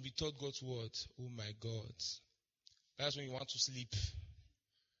and be taught God's word, oh my God. That's when you want to sleep.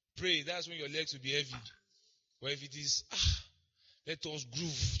 Pray, that's when your legs will be heavy. But if it is, let us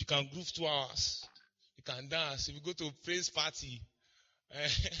groove. You can groove 2 hours. You can dance. If you go to a praise party,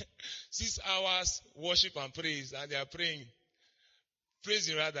 6 hours worship and praise, and they are praying.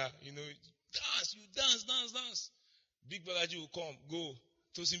 Praising rather, dance, you dance. Big Balaji will come, go.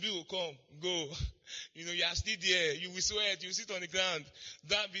 Tosimbi will come, go. You are still there. You will sweat. You sit on the ground.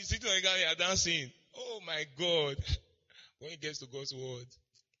 Be sitting on the ground, you are dancing. Oh my God. When it gets to God's word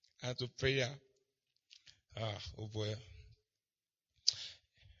and to prayer. Oh boy.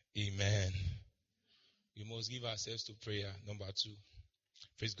 Amen. We must give ourselves to prayer. Number 2.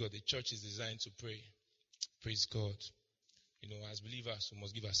 Praise God. The church is designed to pray. Praise God. As believers, we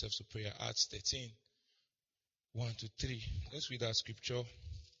must give ourselves to prayer. Acts 13, 1-3. Let's read that scripture.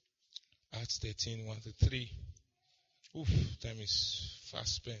 Acts 13, 1-3. Oof, time is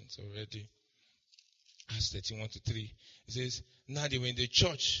fast spent already. Acts 13, 1-3. It says, now they were in the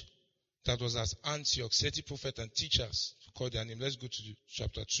church that was at Antioch, 30 prophets and teachers. Call their name. Let's go to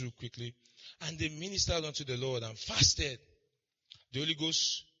chapter 2 quickly. And they ministered unto the Lord and fasted. The Holy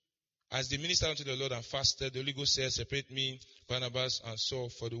Ghost, as they ministered unto the Lord and fasted, the Holy Ghost said, separate me, Barnabas and Saul,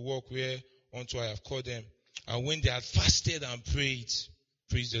 for the work whereunto I have called them. And when they had fasted and prayed,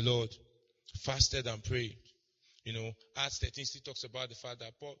 praise the Lord, fasted and prayed. Acts 13 still talks about the fact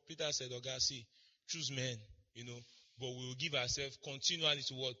that Peter said, see, choose men, but we will give ourselves continually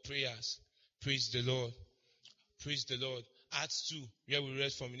to what? Prayers. Praise the Lord. Praise the Lord. Acts 2, where we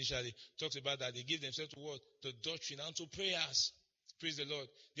read from initially, talks about that they gave themselves to what? The doctrine and to prayers. Praise the Lord.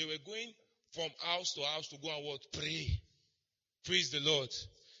 They were going from house to house to go and what? Pray. Praise the Lord.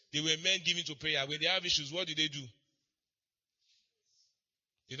 They were men given to prayer. When they have issues, what do? They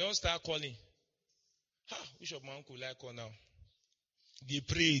don't start calling. Which of my uncle like call now? They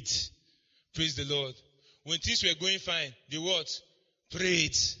prayed. Praise the Lord. When things were going fine, they what?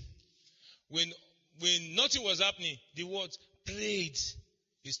 Prayed. When nothing was happening, they what? Prayed.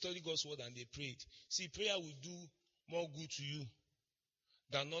 They studied God's word and they prayed. See, prayer will do more good to you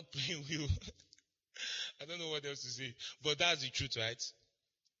than not praying will. I don't know what else to say. But that's the truth, right?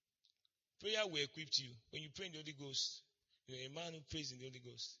 Prayer will equip you. When you pray in the Holy Ghost, you're a man who prays in the Holy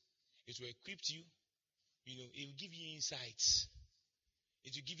Ghost. It will equip you. It will give you insights.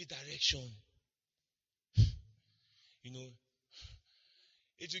 It will give you direction.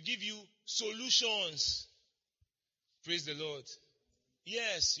 It will give you solutions. Praise the Lord.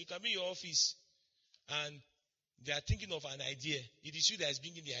 Yes, you can be in your office and they are thinking of an idea. It is you that is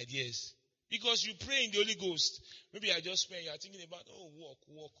bringing the ideas. Because you pray in the Holy Ghost. Maybe I just pray, you are thinking about, walk.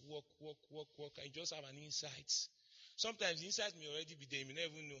 And you just have an insight. Sometimes the insight may already be there. You may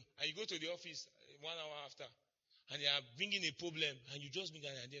never know. And you go to the office 1 hour after. And they are bringing a problem. And you just bring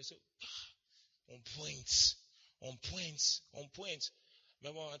an idea. So, on point.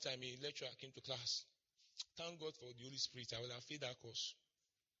 Remember one time a lecturer came to class. Thank God for the Holy Spirit. I would have failed that course.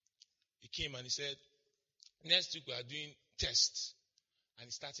 He came and he said, next week we are doing tests. And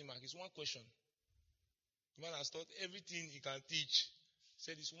the starting mark is one question. The man has taught everything he can teach. He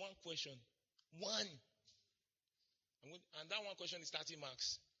said it's one question. One. And that one question is starting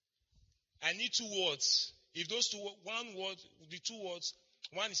marks. I need 2 words. If those the 2 words,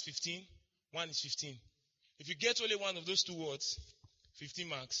 one is 15, one is 15. If you get only one of those 2 words, 15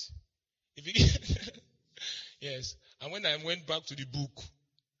 marks. If you yes. And when I went back to the book,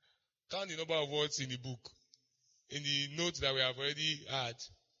 count the number of words in the book, in the notes that we have already had.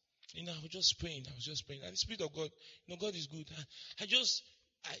 I was just praying. And the Spirit of God, God is good.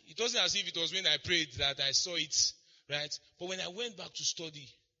 It wasn't as if it was when I prayed that I saw it, right? But when I went back to study,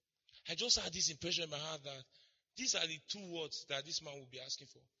 I just had this impression in my heart that these are the 2 words that this man will be asking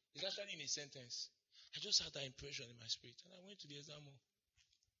for. It's actually in a sentence. I just had that impression in my spirit. And I went to the exam hall.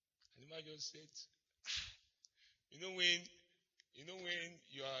 And the man just said, when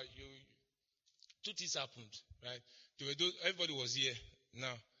two things happened, right? Everybody was here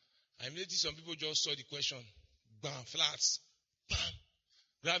now. I immediately some people just saw the question. Bam, flats. Bam.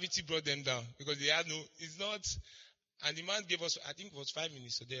 Gravity brought them down because they had it's not. And the man gave us, I think it was 5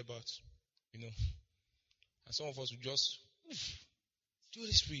 minutes or thereabouts, And some of us would just, the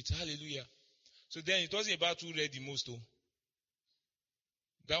Holy Spirit, hallelujah. So then it wasn't about who read the most, though.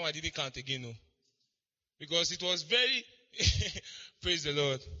 That one didn't count again, no. Because it was very, praise the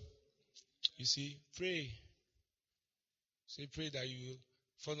Lord. You see, pray. Say, pray that you will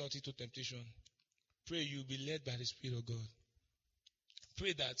fall not into temptation. Pray you will be led by the Spirit of God.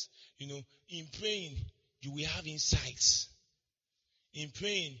 Pray that, in praying, you will have insights. In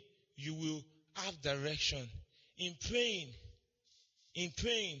praying, you will have direction. In praying,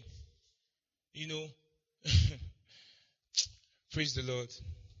 praise the Lord.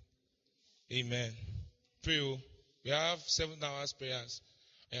 Amen. Pray. We have 7 hours prayers.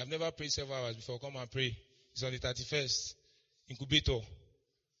 I have never prayed 7 hours before. Come and pray. It's on the 31st. Incubator.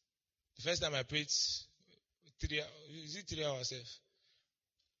 The first time I prayed 3 hours. Is it 3 hours?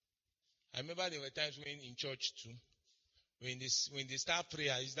 I remember there were times when in church too. When they start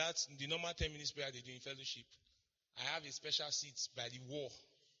prayer, is that the normal 10 minutes prayer they do in fellowship? I have a special seat by the wall.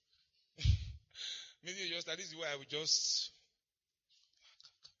 Maybe this is where I would just.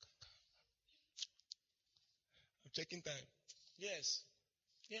 I'm checking time. Yes.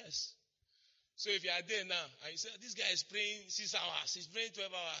 So if you are there now, and you say, this guy is praying 6 hours, he's praying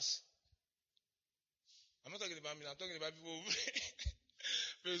 12 hours. I'm not talking about me, I'm talking about people who pray.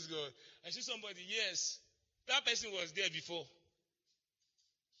 Praise God. I see somebody, yes. That person was there before.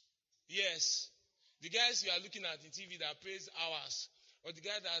 Yes. The guys you are looking at in TV that prays hours. Or the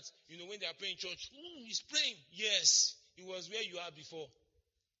guy that, when they are praying in church, he's praying. Yes. It was where you are before.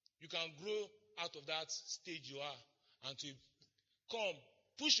 You can grow out of that stage you are. And to come,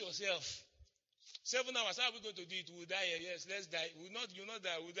 push yourself. 7 hours, how are we going to do it? We'll die here. Yes, let's die. You'll not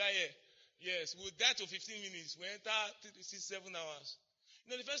die. We'll die here. Yes, we'll die to 15 minutes. We enter 7 hours.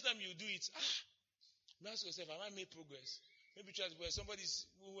 The first time you do it, ask yourself, have I made progress? Maybe try to somebody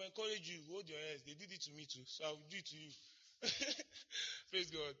will encourage you, hold your hands. They did it to me too, so I will do it to you.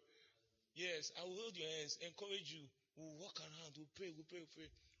 Praise God. Yes, I will hold your hands, encourage you. We'll walk around, we'll pray.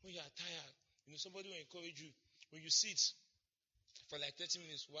 When you are tired, somebody will encourage you. When you sit for like 30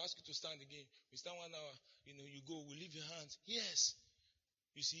 minutes, we'll ask you to stand again. We stand 1 hour, you go, we'll leave your hands. Yes.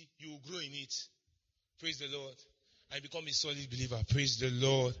 You see, you will grow in it. Praise the Lord. I become a solid believer. Praise the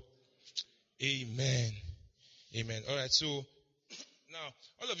Lord. Amen. All right. So now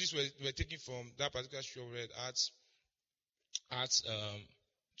all of this were taken from that particular scripture we read, Acts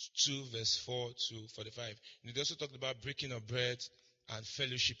 2 verse 4 to 45. They also talked about breaking of bread and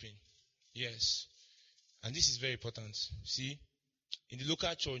fellowshipping. Yes. And this is very important. See, in the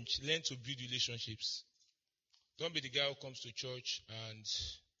local church, learn to build relationships. Don't be the guy who comes to church and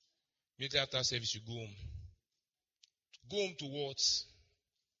immediately after service you go home. Go home to what?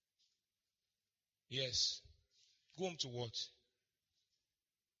 Yes. Go home to what?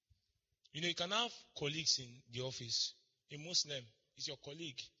 You can have colleagues in the office. A Muslim is your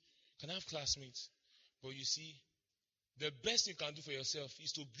colleague. You can have classmates. But you see, the best you can do for yourself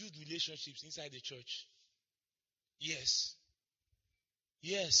is to build relationships inside the church. Yes.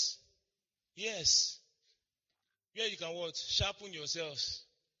 Where you can what? Sharpen yourselves.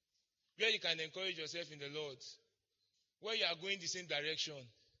 Where you can encourage yourself in the Lord. Where you are going the same direction.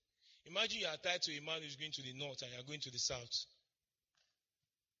 Imagine you are tied to a man who is going to the north and you are going to the south.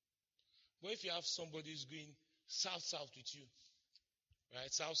 But if you have somebody who is going south with you,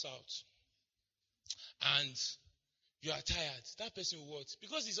 right? South. And You are tired. That person will what?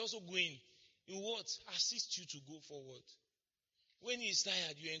 Because he's also going, he will what? Assist you to go forward. When he is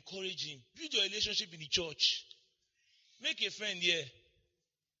tired, you encourage him. Build your relationship in the church. Make a friend here.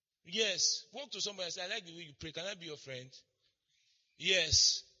 Yes. Walk to somebody and say, I like the way you pray. Can I be your friend?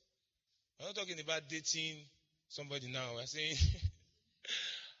 Yes. I'm not talking about dating somebody now. I'm saying,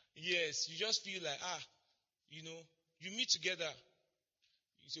 yes, you just feel like, you meet together.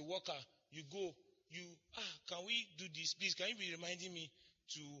 It's a worker. You go. Can we do this? Please, can you be reminding me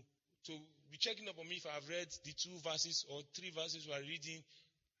to be checking up on me if I've read the 2 verses or 3 verses we are reading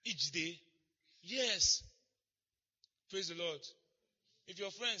each day? Yes. Praise the Lord. If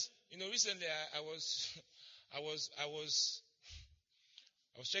your friends, recently I was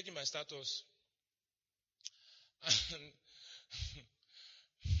checking my status. And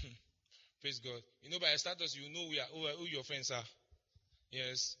praise God. By your status, you know who your friends are.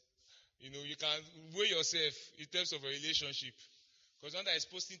 Yes. You can weigh yourself in terms of a relationship. Because one that is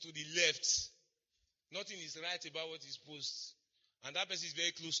posting to the left, nothing is right about what is posted. And that person is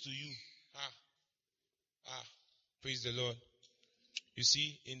very close to you. Praise the Lord. You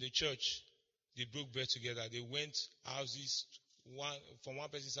see, in the church, they broke bread together. They went houses, from one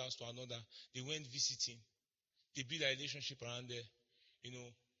person's house to another. They went visiting. They built a relationship around there.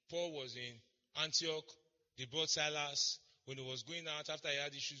 Paul was in Antioch. They brought Silas. When he was going out after he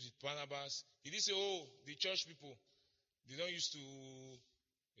had issues with Barnabas, he didn't say, the church people, they don't used to,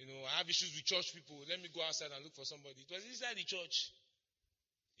 I have issues with church people. Let me go outside and look for somebody. It was inside the church.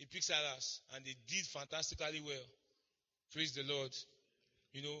 He picked Silas, and they did fantastically well. Praise the Lord.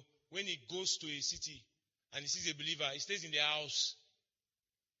 When he goes to a city and he sees a believer, he stays in their house.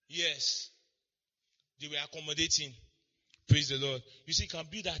 Yes. They were accommodating. Praise the Lord. You see, you can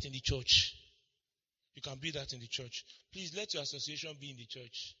build that in the church. You can build that in the church. Please let your association be in the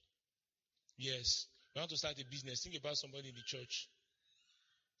church. Yes. You want to start a business, think about somebody in the church.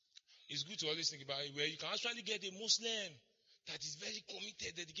 It's good to always think about it where you can actually get a Muslim that is very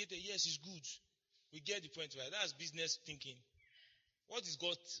committed, dedicated. Yes, it's good. We get the point, right? That's business thinking. What is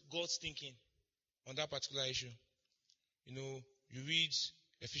God's thinking on that particular issue? You read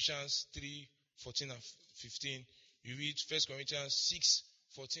Ephesians 3:14 and 15. You read 1 Corinthians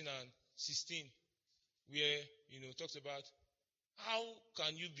 6:14 and 16. Where, talks about how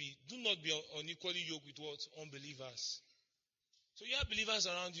can you do not be unequally yoked with what? Unbelievers. So you have believers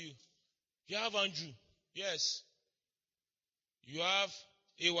around you. You have Andrew. Yes. You have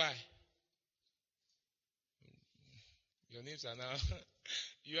AY. Your names are now.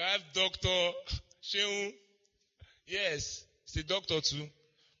 You have Dr. Sheung. Yes. It's a doctor too.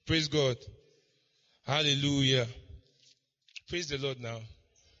 Praise God. Hallelujah. Praise the Lord now.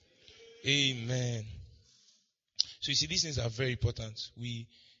 Amen. So you see, these things are very important. We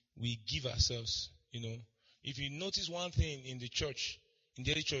give ourselves, If you notice one thing in the church, in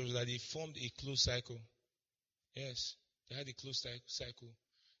the early church, was that they formed a closed cycle. Yes, they had a closed cycle.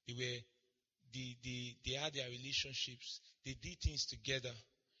 They had their relationships. They did things together.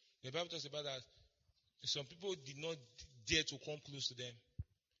 The Bible talks about that. Some people did not dare to come close to them,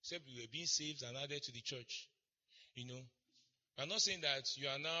 except we were being saved and added to the church. I'm not saying that you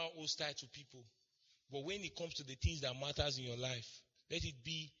are now hostile to people. But when it comes to the things that matters in your life, let it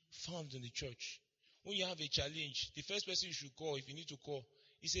be found in the church. When you have a challenge, the first person you should call, if you need to call,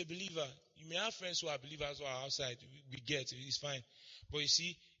 is a believer. You may have friends who are believers who are outside. We get it. It's fine. But you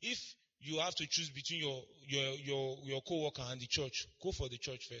see, if you have to choose between your co-worker and the church, go for the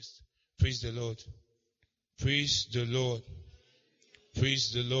church first. Praise the Lord. Praise the Lord.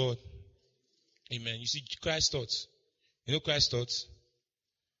 Praise the Lord. Amen. You see, Christ taught. You know Christ taught?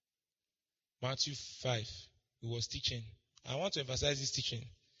 Matthew 5, he was teaching. I want to emphasize this teaching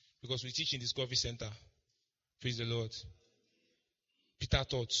because we teach in Discovery Center. Praise the Lord. Peter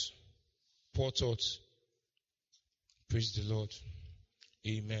taught. Paul taught. Praise the Lord.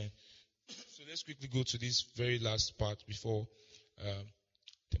 Amen. So let's quickly go to this very last part before 10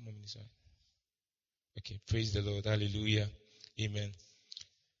 more minutes. Okay, praise the Lord. Hallelujah. Amen.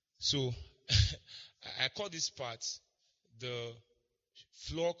 So I call this part the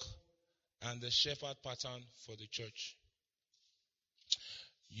flock and the shepherd pattern for the church.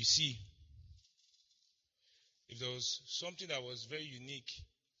 You see, if there was something that was very unique,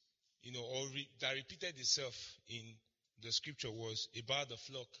 or that repeated itself in the scripture was about the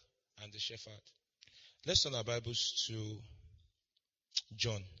flock and the shepherd. Let's turn our Bibles to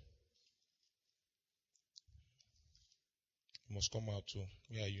John. You must come out too.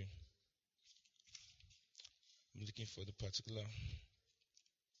 Where are you? I'm looking for the particular.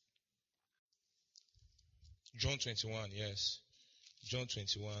 John 21, yes. John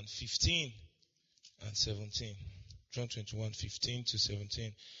 21, 15 and 17. John 21, 15 to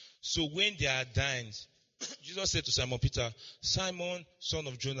 17. So when they are dined, Jesus said to Simon Peter, Simon, son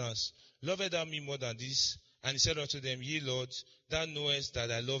of Jonas, lovest thou me more than this? And he said unto them, Yea, Lord, thou knowest that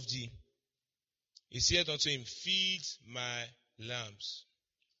I love thee. He said unto him, Feed my lambs.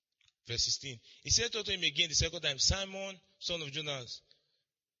 Verse 16. He said unto him again the second time, Simon, son of Jonas,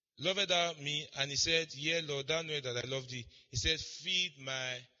 lovest thou me? And he said, Yea, Lord, thou knowest that I love thee. He said, Feed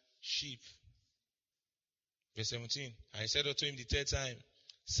my sheep. Verse 17. And he said unto him the third time,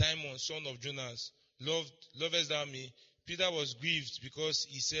 Simon, son of Jonas, lovest thou me? Peter was grieved because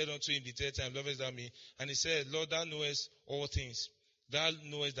he said unto him the third time, Lovest thou me? And he said, Lord, thou knowest all things. Thou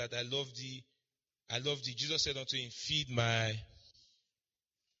knowest that I love thee. I love thee. Jesus said unto him, Feed my.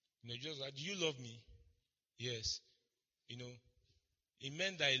 Jesus said, Do you love me? Yes. It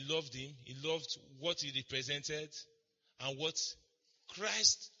meant that he loved him. He loved what he represented and what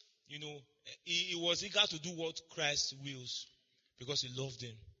Christ, he was eager to do what Christ wills because he loved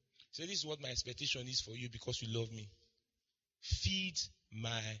him. So this is what my expectation is for you because you love me. Feed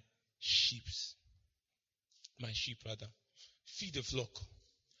my sheep. My sheep, rather. Feed the flock.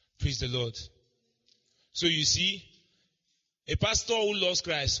 Praise the Lord. So you see, a pastor who loves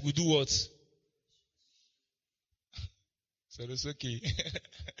Christ will do what? So that's okay.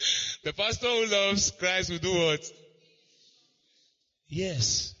 The pastor who loves Christ will do what?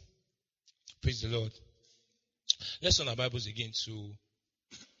 Yes. Praise the Lord. Let's turn our Bibles again to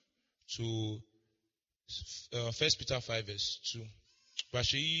 1 Peter 5 verse 2.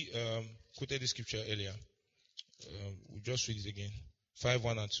 Bashi quoted the scripture earlier. We'll just read it again. 5,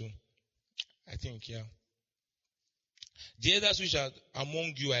 1 and 2. I think, yeah. The elders which are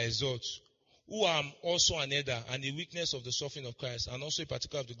among you I exhort, who am also an elder, and the weakness of the suffering of Christ, and also a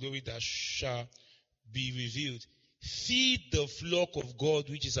particular of the glory that shall be revealed. Feed the flock of God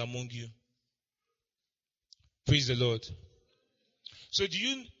which is among you. Praise the Lord. So do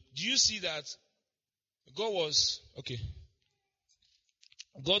you see that God was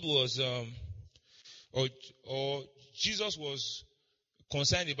or Jesus was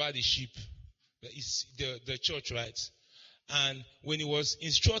concerned about the sheep, the church, right? And when he was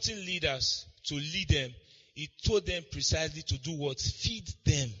instructing leaders to lead them, he told them precisely to do what? Feed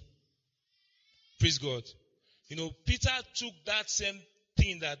them. Praise God. Peter took that same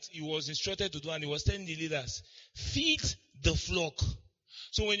thing that he was instructed to do and he was telling the leaders, feed the flock.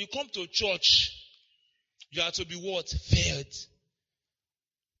 So when you come to church, you are to be what? Fed.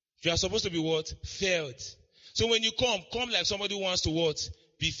 You are supposed to be what? Fed. So when you come like somebody who wants to what?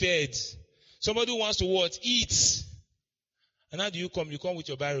 Be fed. Somebody who wants to what? Eat. And how do you come? You come with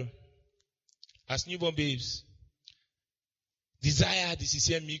your barrel. As newborn babes. Desire the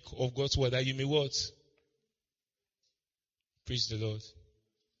sincere milk of God's word that you may what? Praise the Lord.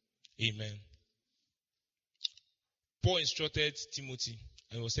 Amen. Paul instructed Timothy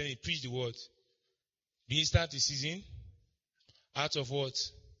and was saying, preach the word. Be instant in season. Out of what?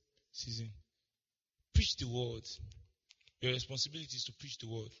 Season. Preach the word. Your responsibility is to preach the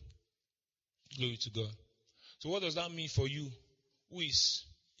word. Glory to God. So what does that mean for you? Who is,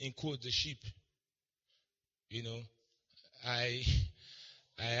 in quote, the sheep? I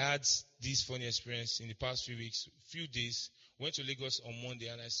had this funny experience in the past few days. Went to Lagos on Monday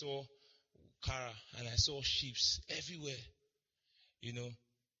and I saw Kara and I saw sheep everywhere.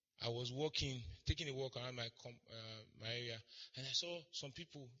 I was taking a walk around my area, and I saw some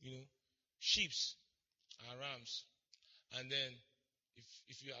people, sheep and rams. And then,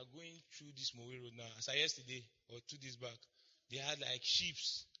 if you are going through this Mowe Road now, as I yesterday or 2 days back, they had like sheep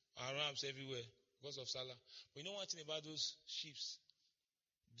and rams everywhere because of Salah. But you know one thing about those sheep,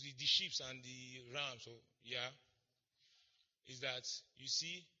 the sheep and the rams, is that you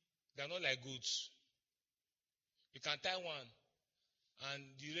see, they're not like goats. You can tie one, and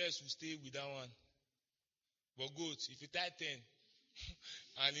the rest will stay with that one. But goats, if you tie 10,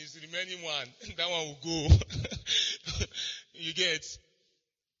 and it's the remaining one, that one will go. You get?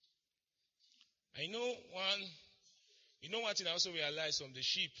 I know one thing I also realized from the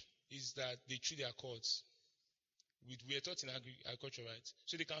sheep is that they chew their cords. We are taught in agriculture, right?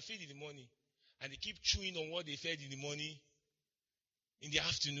 So they can feed in the morning, and they keep chewing on what they fed in the morning, in the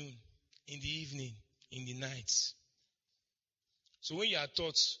afternoon, in the evening, in the night. So when you are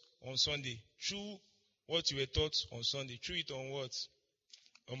taught on Sunday, chew what you were taught on Sunday. Chew it on what?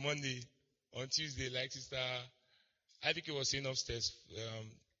 On Monday, on Tuesday, like Sister IPK was saying upstairs,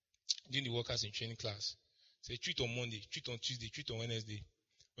 doing the workers in training class. Say, chew it on Monday, chew it on Tuesday, chew it on Wednesday.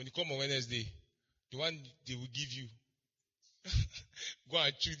 When you come on Wednesday, the one they will give you, go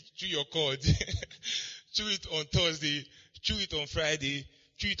and chew your cord. Chew it on Thursday, chew it on Friday,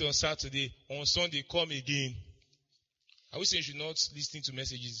 chew it on Saturday, on Sunday, come again. I would say you should not listen to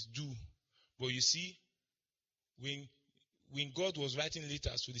messages, do. But you see, when God was writing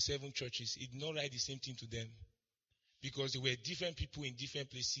letters to the 7 churches, he did not write the same thing to them. Because they were different people in different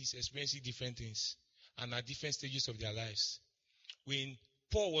places, experiencing different things, and at different stages of their lives. When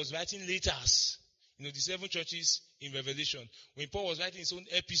Paul was writing letters, the 7 churches in Revelation, when Paul was writing his own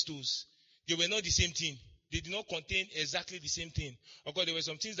epistles, they were not the same thing. They did not contain exactly the same thing. Of course, there were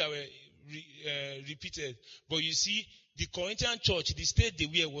some things that were repeated. But you see, the Corinthian church, the state they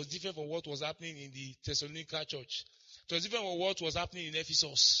were, was different from what was happening in the Thessalonica church. It was different from what was happening in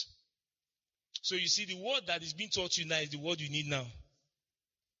Ephesus. So you see, the word that is being taught you now is the word you need now.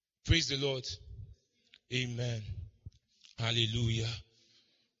 Praise the Lord. Amen. Hallelujah.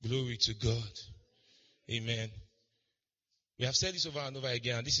 Glory to God. Amen. We have said this over and over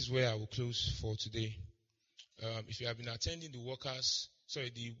again, and this is where I will close for today. If you have been attending the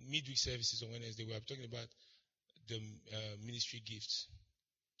midweek services on Wednesday, we are talking about the ministry gifts.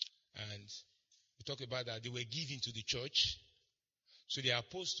 And we talked about that they were given to the church. So the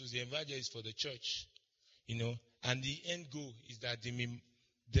apostles, the evangelists for the church, and the end goal is that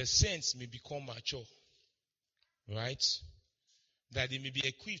the saints may become mature, right? That they may be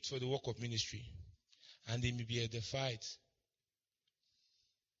equipped for the work of ministry, and they may be edified.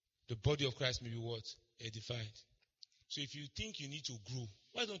 The body of Christ may be what? Edified. So if you think you need to grow,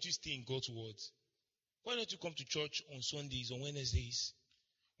 why don't you stay in God's word? Why don't you come to church on Sundays, on Wednesdays?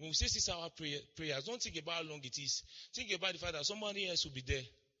 When we say 6-hour prayers, don't think about how long it is. Think about the fact that somebody else will be there.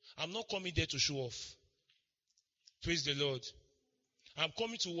 I'm not coming there to show off. Praise the Lord. I'm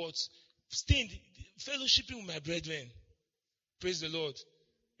coming to what? Stay in fellowshipping with my brethren. Praise the Lord.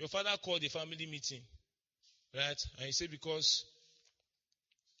 Your father called a family meeting. Right? And he said, because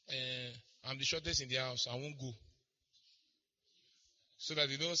I'm the shortest in the house, I won't go. So that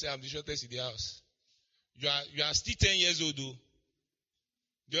they don't say I'm the shortest in the house. You are still 10 years old though.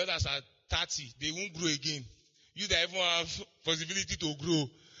 The others are 30. They won't grow again. You that even have possibility to grow,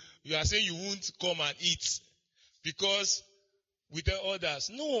 you are saying you won't come and eat because with the others.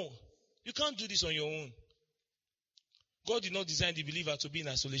 No, you can't do this on your own. God did not design the believer to be in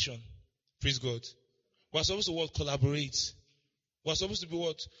isolation. Praise God. We're supposed to what? Collaborate. We're supposed to be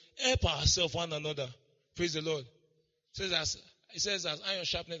what? Help ourselves one another. Praise the Lord. It says as iron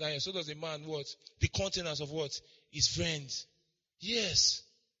sharpeneth iron, so does a man what? The containers of what? His friends. Yes.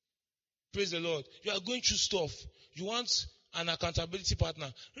 Praise the Lord. You are going through stuff. You want an accountability partner.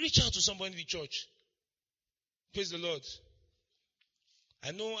 Reach out to somebody in the church. Praise the Lord.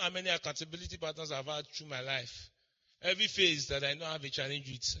 I know how many accountability partners I've had through my life. Every phase that I know I have a challenge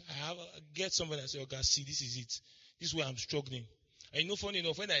with, I get somebody and say, okay, see, this is it. This is where I'm struggling. And funny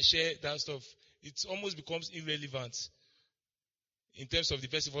enough, when I share that stuff, it almost becomes irrelevant in terms of the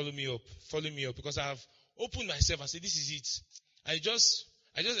person following me up, because I have opened myself and said, this is it. I just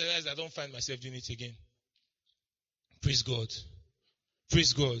realized I don't find myself doing it again. Praise God.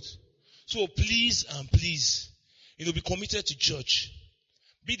 Praise God. So please and please, be committed to church.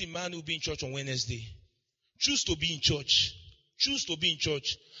 Be the man who will be in church on Wednesday. Choose to be in church. Choose to be in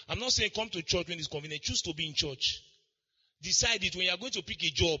church. I'm not saying come to church when it's convenient. Choose to be in church. Decide it when you are going to pick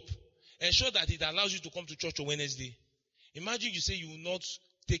a job. Ensure that it allows you to come to church on Wednesday. Imagine you say you will not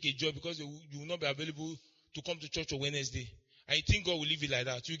take a job because you will not be available to come to church on Wednesday. And you think God will leave it like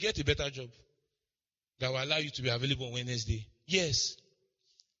that. You get a better job that will allow you to be available on Wednesday. Yes.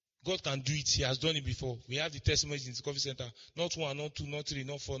 God can do it. He has done it before. We have the testimonies in the coffee center. Not 1, not 2, not 3,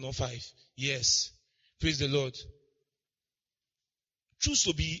 not 4, not 5. Yes. Praise the Lord. Choose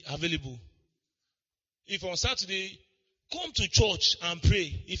to be available. If on Saturday, come to church and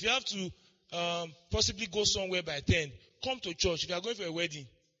pray. If you have to possibly go somewhere by 10, come to church. If you are going for a wedding,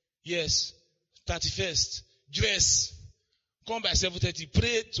 yes, 31st, dress. Come by 7:30,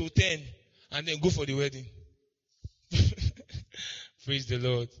 pray till 10, and then go for the wedding. Praise the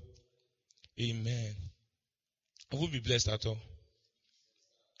Lord. Amen. I will be blessed at all.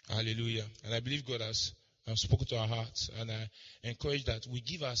 Hallelujah. And I believe God has spoken to our hearts, and I encourage that we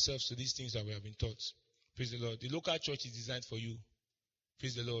give ourselves to these things that we have been taught. Praise the Lord. The local church is designed for you.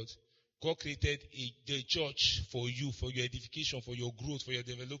 Praise the Lord. God created the church for you, for your edification, for your growth, for your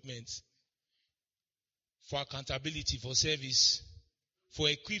development, for accountability, for service, for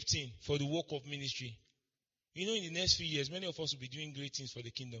equipping, for the work of ministry. In the next few years, many of us will be doing great things for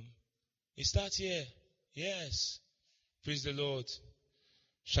the kingdom. It starts here. Yes. Praise the Lord.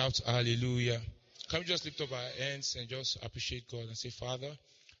 Shout hallelujah. Can we just lift up our hands and just appreciate God and say, Father,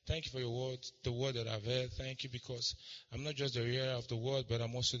 thank you for your word, the word that I've heard. Thank you because I'm not just the hearer of the word, but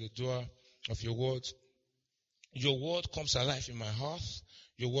I'm also the doer of your word. Your word comes alive in my heart.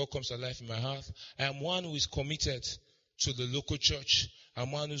 Your word comes alive in my heart. I am one who is committed to the local church. A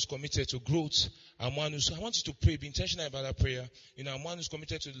man who's committed to growth. I want you to pray. Be intentional about that prayer. A man who's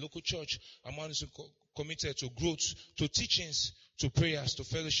committed to the local church. A man who's committed to growth, to teachings, to prayers, to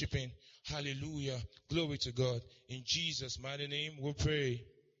fellowshipping. Hallelujah. Glory to God. In Jesus' mighty name we pray.